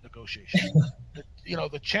accident negotiation.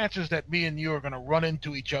 The chances that me and you are going to run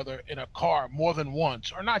into each other in a car more than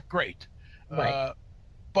once are not great. Right.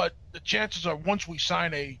 But the chances are, once we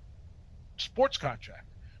sign a sports contract,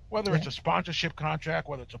 whether it's a sponsorship contract,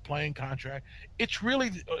 whether it's a playing contract, it's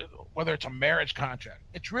really, whether it's a marriage contract,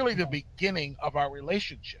 it's really the beginning of our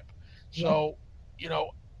relationship. So, you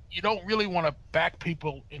don't really want to back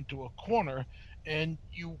people into a corner, and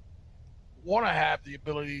you want to have the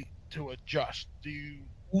ability to adjust. And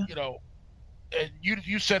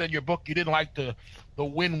you said in your book you didn't like the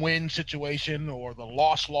win-win situation or the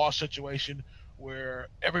loss-loss situation where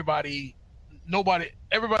everybody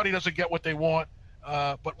doesn't get what they want,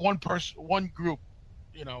 but one group,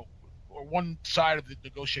 or one side of the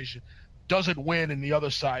negotiation doesn't win and the other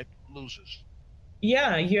side loses.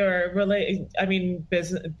 Yeah, the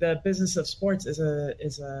business of sports is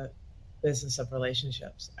a business of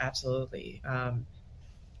relationships. Absolutely.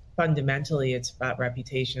 Fundamentally, it's about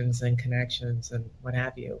reputations and connections and what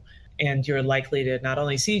have you. And you're likely to not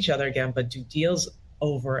only see each other again, but do deals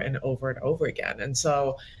over and over and over again. And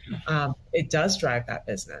so it does drive that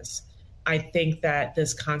business. I think that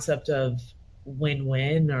this concept of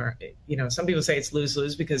win-win, or, some people say it's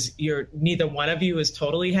lose-lose because neither one of you is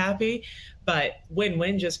totally happy, but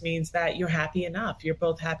win-win just means that you're happy enough. You're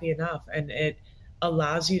both happy enough. And it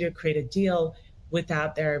allows you to create a deal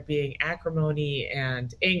without there being acrimony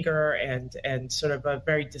and anger and sort of a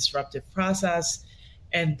very disruptive process.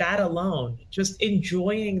 And that alone, just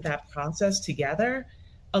enjoying that process together,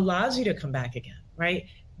 allows you to come back again, right?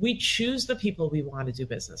 We choose the people we want to do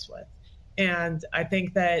business with. And I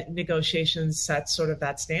think that negotiations sets sort of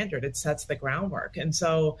that standard. It sets the groundwork. And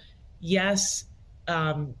so, yes,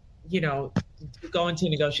 go into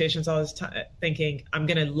negotiations all this time thinking, I'm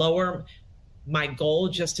going to lower my goal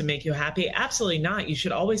just to make you happy. Absolutely not. You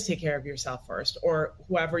should always take care of yourself first, or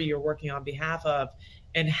whoever you're working on behalf of,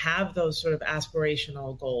 and have those sort of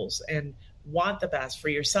aspirational goals and want the best for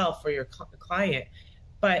yourself, for your client.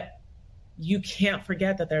 But you can't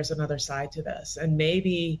forget that there's another side to this. And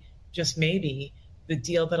maybe, just maybe, the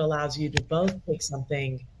deal that allows you to both take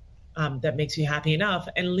something that makes you happy enough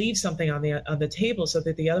and leave something on the table so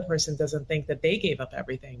that the other person doesn't think that they gave up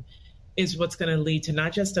everything, is what's going to lead to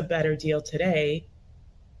not just a better deal today,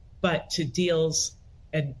 but to deals,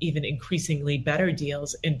 and even increasingly better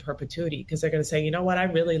deals in perpetuity. Because they're going to say, you know what, I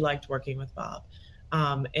really liked working with Bob.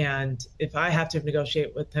 And if I have to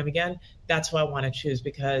negotiate with him again, that's who I want to choose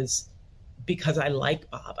because I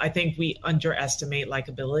like Bob. I think we underestimate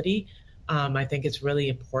likability. I think it's really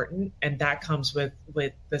important. And that comes with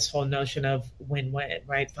this whole notion of win-win,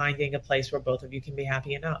 right? Finding a place where both of you can be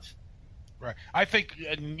happy enough. Right. I think,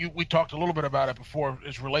 and we talked a little bit about it before,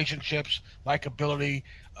 is relationships, likability,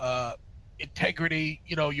 integrity,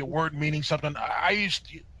 your word meaning something.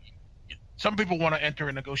 Some people want to enter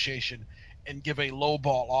a negotiation and give a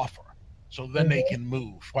lowball offer so then they can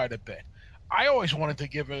move quite a bit. I always wanted to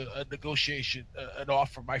give a negotiation, an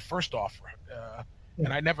offer, my first offer.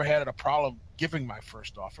 And I never had a problem giving my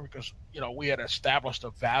first offer because, we had established a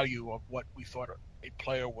value of what we thought a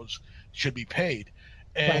player should be paid.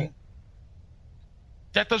 And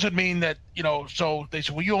that doesn't mean that, so they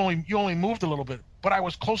said, well, you only moved a little bit, but I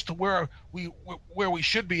was close to where we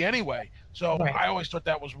should be anyway. So I always thought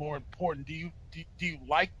that was more important. Do you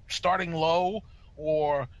like starting low,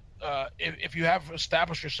 or if you have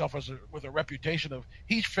established yourself with a reputation of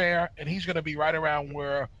he's fair and he's going to be right around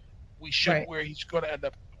where we should, where he's going to end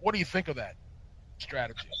up? What do you think of that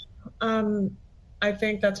strategy? I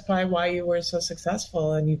think that's probably why you were so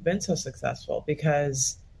successful and you've been so successful,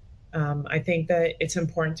 because I think that it's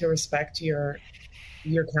important to respect your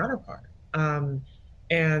counterpart.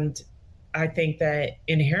 And I think that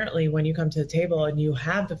inherently when you come to the table and you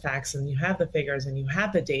have the facts and you have the figures and you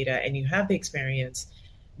have the data and you have the experience,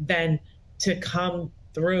 then to come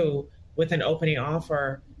through with an opening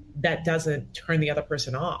offer that doesn't turn the other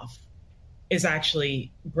person off is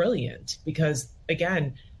actually brilliant, because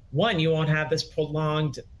again, one, you won't have this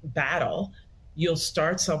prolonged battle. you'll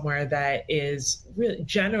start somewhere that is really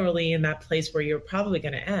generally in that place where you're probably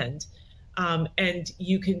going to end. And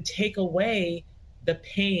you can take away the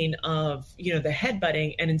pain of, the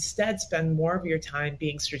headbutting and instead spend more of your time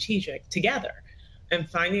being strategic together and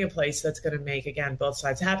finding a place that's going to make, again, both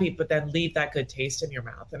sides happy, but then leave that good taste in your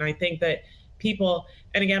mouth. And I think that people,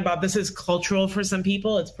 and again, Bob, this is cultural for some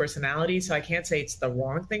people, it's personality. So I can't say it's the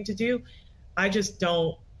wrong thing to do. I just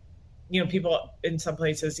don't, people in some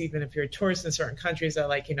places, even if you're a tourist in certain countries, are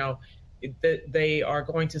like, they are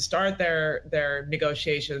going to start their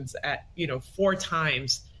negotiations at, 4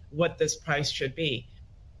 times what this price should be.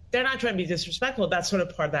 They're not trying to be disrespectful. That's sort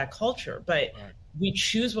of part of that culture, but right. We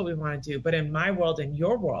choose what we want to do. But in my world, in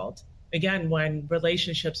your world, again, when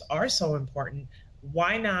relationships are so important,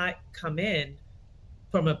 why not come in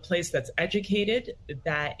from a place that's educated,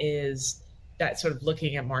 that's sort of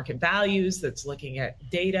looking at market values, that's looking at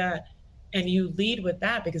data, and you lead with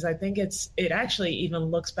that, because I think it actually even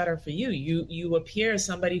looks better for you. You appear as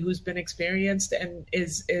somebody who's been experienced and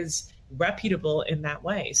is reputable in that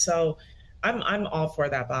way. So I'm all for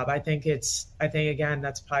that, Bob. I think again,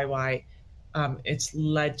 that's probably why it's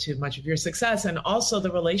led to much of your success, and also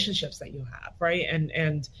the relationships that you have, right?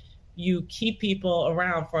 And you keep people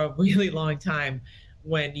around for a really long time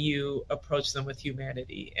when you approach them with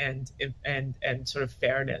humanity and sort of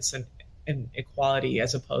fairness and equality,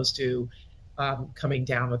 as opposed to coming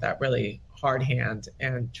down with that really hard hand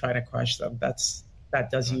and trying to crush them.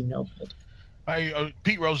 That does you no good.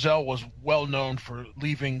 Pete Rozelle was well known for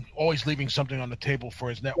always leaving something on the table for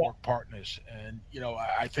his network partners. And,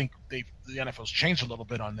 I think the NFL's changed a little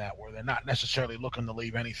bit on that, where they're not necessarily looking to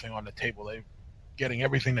leave anything on the table. They're getting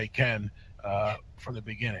everything they can from the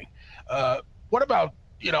beginning. What about,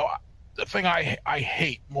 the thing I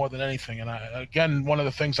hate more than anything, and again, one of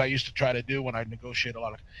the things I used to try to do when I negotiate a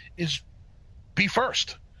lot is be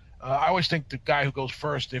first. I always think the guy who goes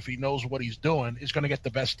first, if he knows what he's doing, is going to get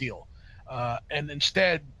the best deal. And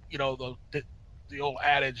instead, the old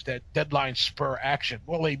adage that deadlines spur action.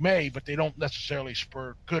 Well, they may, but they don't necessarily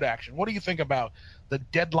spur good action. What do you think about the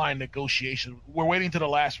deadline negotiation? We're waiting to the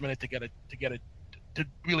last minute to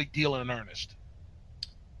really deal in earnest.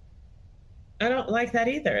 I don't like that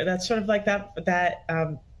either. That's sort of like that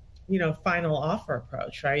final offer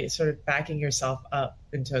approach, right? It's sort of backing yourself up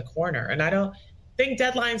into a corner. And I don't think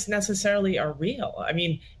deadlines necessarily are real. I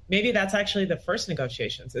mean, maybe that's actually the first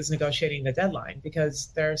negotiations, is negotiating the deadline, because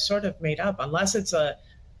they're sort of made up, unless it's a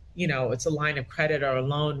line of credit or a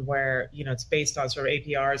loan where, it's based on sort of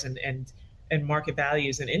APRs and market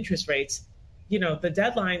values and interest rates. The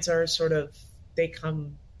deadlines are sort of, they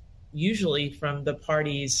come usually from the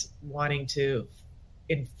parties wanting to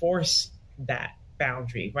enforce that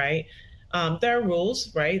boundary, right? There are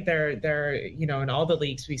rules, right? There, in all the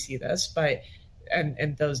leagues we see this, but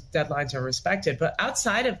and those deadlines are respected. But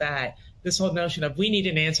outside of that, this whole notion of we need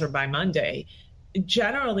an answer by Monday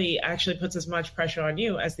generally actually puts as much pressure on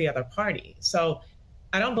you as the other party. So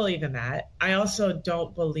I don't believe in that. I also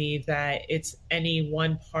don't believe that it's any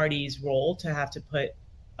one party's role to have to put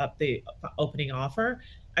up the opening offer.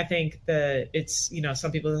 I think it's,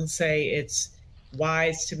 some people say it's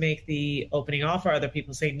wise to make the opening offer. Other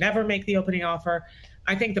people say never make the opening offer.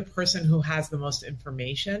 I think the person who has the most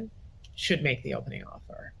information should make the opening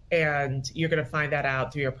offer. And you're going to find that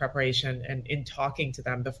out through your preparation and in talking to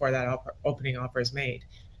them before that opening offer is made.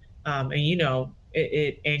 And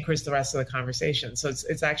it anchors the rest of the conversation. So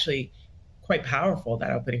it's actually quite powerful,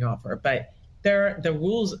 that opening offer. But the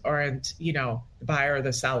rules aren't, the buyer or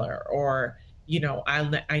the seller, or,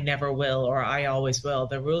 I never will, or I always will.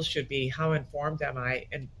 The rules should be, how informed am I?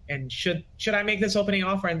 And should I make this opening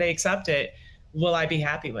offer and they accept it? Will I be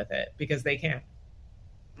happy with it? Because they can.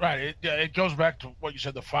 Right. It goes back to what you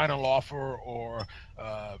said, the final offer or,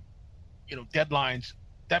 deadlines.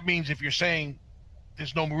 That means if you're saying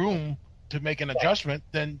there's no room to make an adjustment,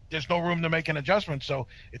 then there's no room to make an adjustment. So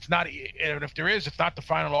it's not, and if there is, it's not the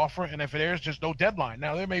final offer. And if there is, there's no deadline.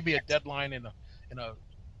 Now, there may be a deadline in a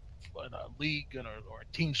league or a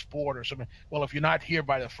team sport or something. Well, if you're not here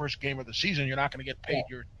by the first game of the season, you're not going to get paid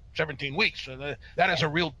your 17 weeks. So that is a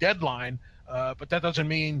real deadline. But that doesn't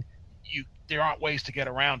mean there aren't ways to get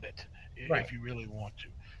around it if you really want to.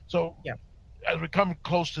 So as we come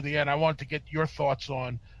close to the end, I want to get your thoughts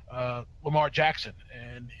on Lamar Jackson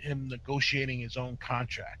and him negotiating his own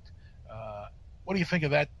contract. What do you think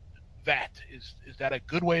of that? Is that a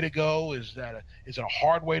good way to go? Is it a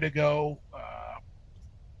hard way to go?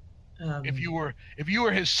 If you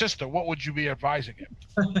were his sister, what would you be advising him?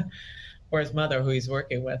 Or his mother, who he's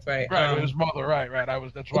working with, right? Right, his mother, right.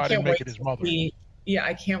 That's why I didn't make it his mother.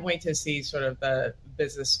 I can't wait to see sort of the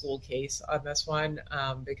business school case on this one,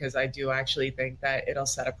 because I do actually think that it'll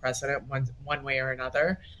set a precedent one way or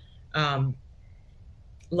another.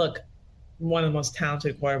 Look, one of the most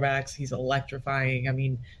talented quarterbacks. He's electrifying. I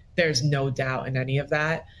mean, there's no doubt in any of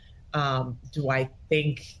that. Do I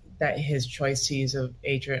think that his choice to use an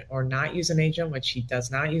agent or not use an agent, which he does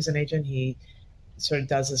not use an agent, he sort of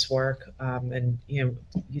does this work. And, you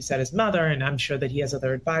said his mother, and I'm sure that he has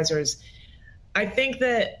other advisors. I think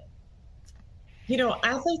that,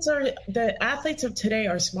 the athletes of today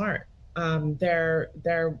are smart.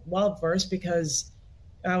 They're well-versed because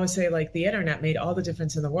I would say like the internet made all the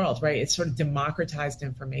difference in the world, right? It's sort of democratized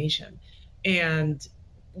information. And,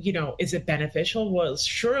 is it beneficial? Well,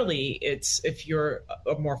 surely it's, if you're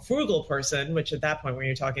a more frugal person, which at that point, when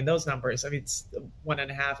you're talking those numbers, I mean, it's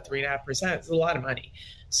 1.5%, 3.5%, it's a lot of money.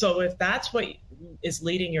 So if that's what is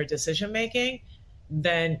leading your decision-making,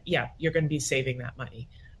 then yeah, you're going to be saving that money.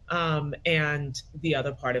 And the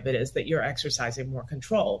other part of it is that you're exercising more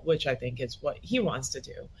control, which I think is what he wants to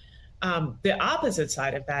do. The opposite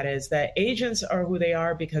side of that is that agents are who they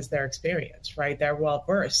are because they're experienced, right? They're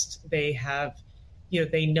well-versed. They have,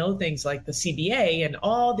 they know things like the CBA and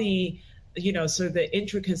all the, sort of the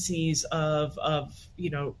intricacies of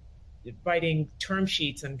writing term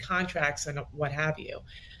sheets and contracts and what have you.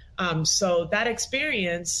 So that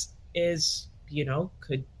experience is,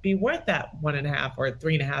 could be worth that 1.5% or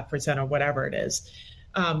 3.5% or whatever it is.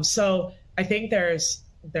 So I think there's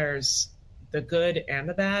the good and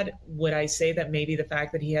the bad. Would I say that maybe the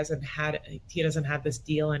fact that he doesn't have this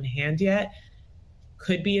deal in hand yet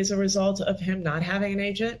could be as a result of him not having an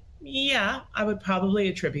agent? Yeah, I would probably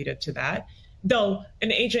attribute it to that. Though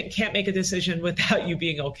an agent can't make a decision without you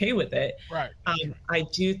being okay with it. Right. I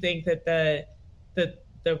do think that the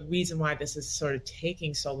reason why this is sort of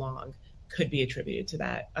taking so long could be attributed to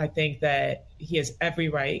that. I think that he has every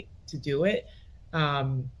right to do it.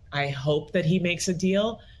 I hope that he makes a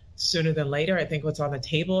deal sooner than later. I think what's on the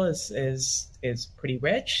table is pretty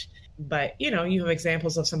rich. But, you have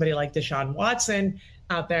examples of somebody like Deshaun Watson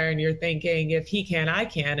out there, and you're thinking, if he can, I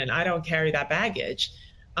can, and I don't carry that baggage.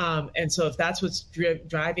 And so if that's what's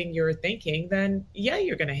driving your thinking, then yeah,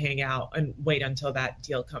 you're going to hang out and wait until that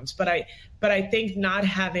deal comes. But I think not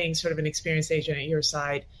having sort of an experienced agent at your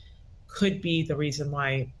side could be the reason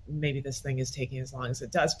why maybe this thing is taking as long as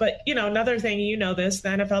it does. But, another thing, the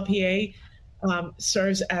NFLPA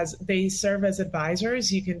serve as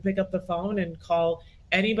advisors. You can pick up the phone and call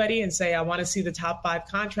anybody and say, I want to see the top 5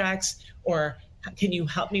 contracts, or can you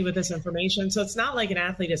help me with this information? So it's not like an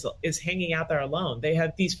athlete is hanging out there alone.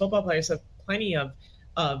 These football players have plenty of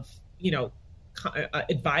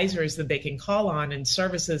advisors that they can call on and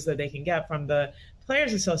services that they can get from the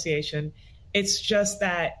Players Association. It's just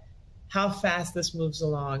that how fast this moves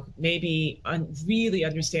along, maybe really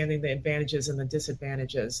understanding the advantages and the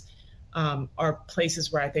disadvantages are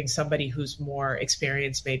places where I think somebody who's more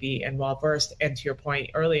experienced maybe and well-versed, and to your point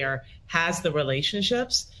earlier, has the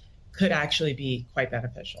relationships, could actually be quite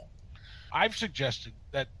beneficial. I've suggested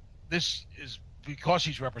that this is, because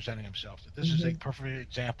he's representing himself, that this is a perfect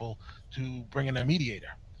example to bring in a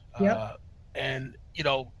mediator. Yep. And,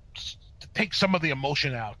 to take some of the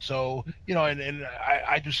emotion out. So, and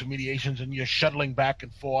I do some mediations, and you're shuttling back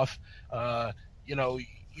and forth,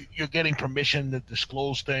 you're getting permission to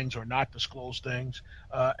disclose things or not disclose things.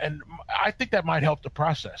 And I think that might help the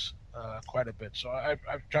process quite a bit. So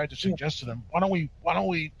I've tried to suggest to them, why don't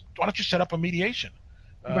you set up a mediation?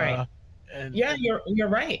 Right. You're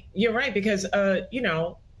right. You're right. Because,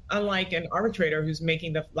 unlike an arbitrator who's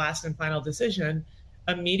making the last and final decision,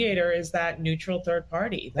 a mediator is that neutral third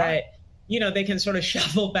party that, they can sort of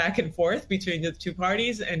shuffle back and forth between the two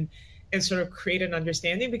parties and sort of create an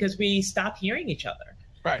understanding, because we stop hearing each other.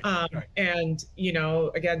 Right. And,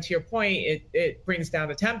 again, to your point, it brings down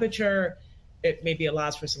the temperature. It maybe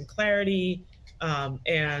allows for some clarity.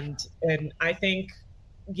 And I think,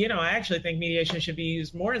 I actually think mediation should be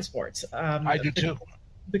used more in sports. I do too.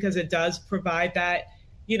 Because it does provide that,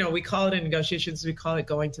 we call it in negotiations, we call it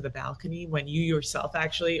going to the balcony, when you yourself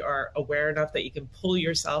actually are aware enough that you can pull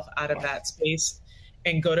yourself out of that space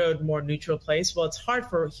and go to a more neutral place. Well, it's hard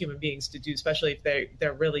for human beings to do, especially if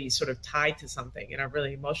they're really sort of tied to something and are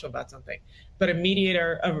really emotional about something. But a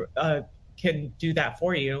mediator can do that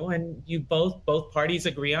for you, and you both parties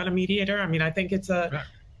agree on a mediator. I mean, I think it's a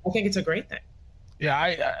great thing. Yeah,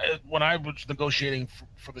 I when I was negotiating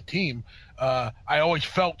for the team, I always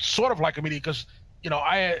felt sort of like a mediator,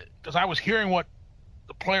 because I was hearing what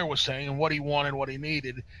the player was saying and what he wanted, what he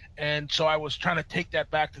needed, and so I was trying to take that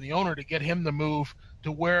back to the owner to get him to move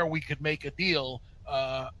to where we could make a deal,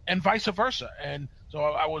 and vice versa. And so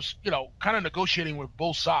I was, kind of negotiating with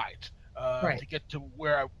both sides. Right. to get to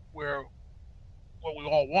where what we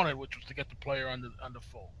all wanted, which was to get the player on the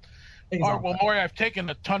full. Exactly. All right, well, Mori, I've taken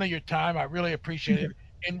a ton of your time. I really appreciate it.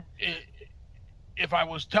 And if I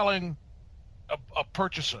was telling a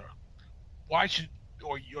purchaser,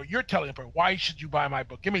 or you're telling a person, why should you buy my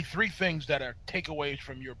book? Give me 3 things that are takeaways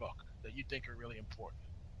from your book that you think are really important.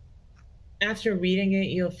 After reading it,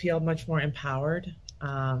 you'll feel much more empowered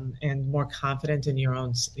and more confident in your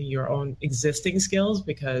own existing skills,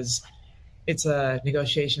 because it's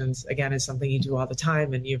negotiations, again, is something you do all the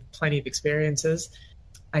time and you have plenty of experiences.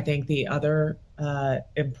 I think the other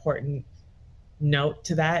important note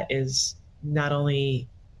to that is not only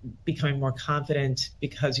becoming more confident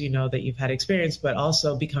because you know that you've had experience, but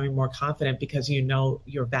also becoming more confident because you know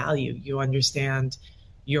your value, you understand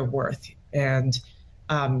your worth. And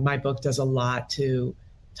my book does a lot to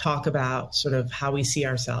talk about sort of how we see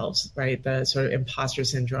ourselves, right? The sort of imposter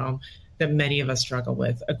syndrome that many of us struggle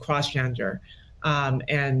with across gender.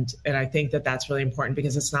 And I think that that's really important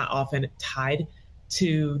because it's not often tied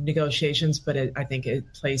to negotiations, but I think it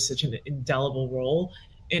plays such an indelible role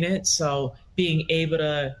in it. So being able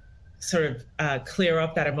to sort of clear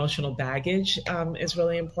up that emotional baggage is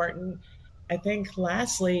really important. I think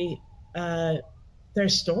lastly,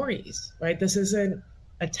 there's stories, right? This isn't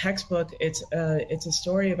a textbook. It's a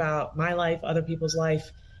story about my life, other people's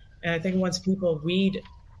life. And I think once people read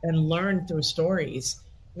and learn through stories,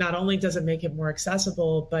 not only does it make it more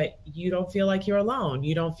accessible, but you don't feel like you're alone.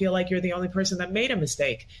 You don't feel like you're the only person that made a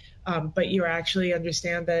mistake, but you actually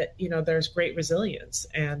understand that, you know, there's great resilience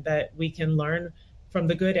and that we can learn from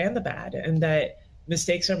the good and the bad, and that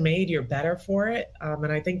mistakes are made, you're better for it.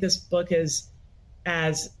 And I think this book is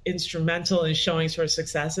as instrumental in showing sort of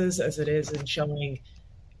successes as it is in showing,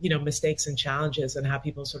 you know, mistakes and challenges and how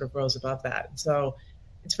people sort of rose above that. So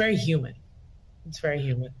it's very human. It's very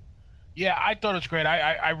human. Yeah, I thought it's great.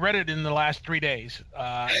 I read it in the last 3 days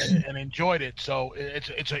and enjoyed it. So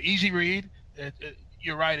it's an easy read.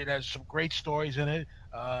 You're right. It has some great stories in it.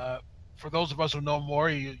 For those of us who know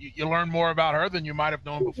Mori, you learn more about her than you might have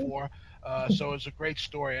known before. So it's a great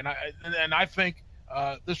story. And I think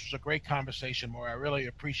this was a great conversation, Mori. I really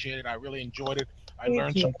appreciate it. I really enjoyed it. I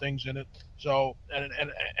learned some things in it. So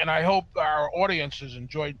and I hope our audience has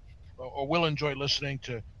enjoyed or will enjoy listening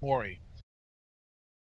to Mori.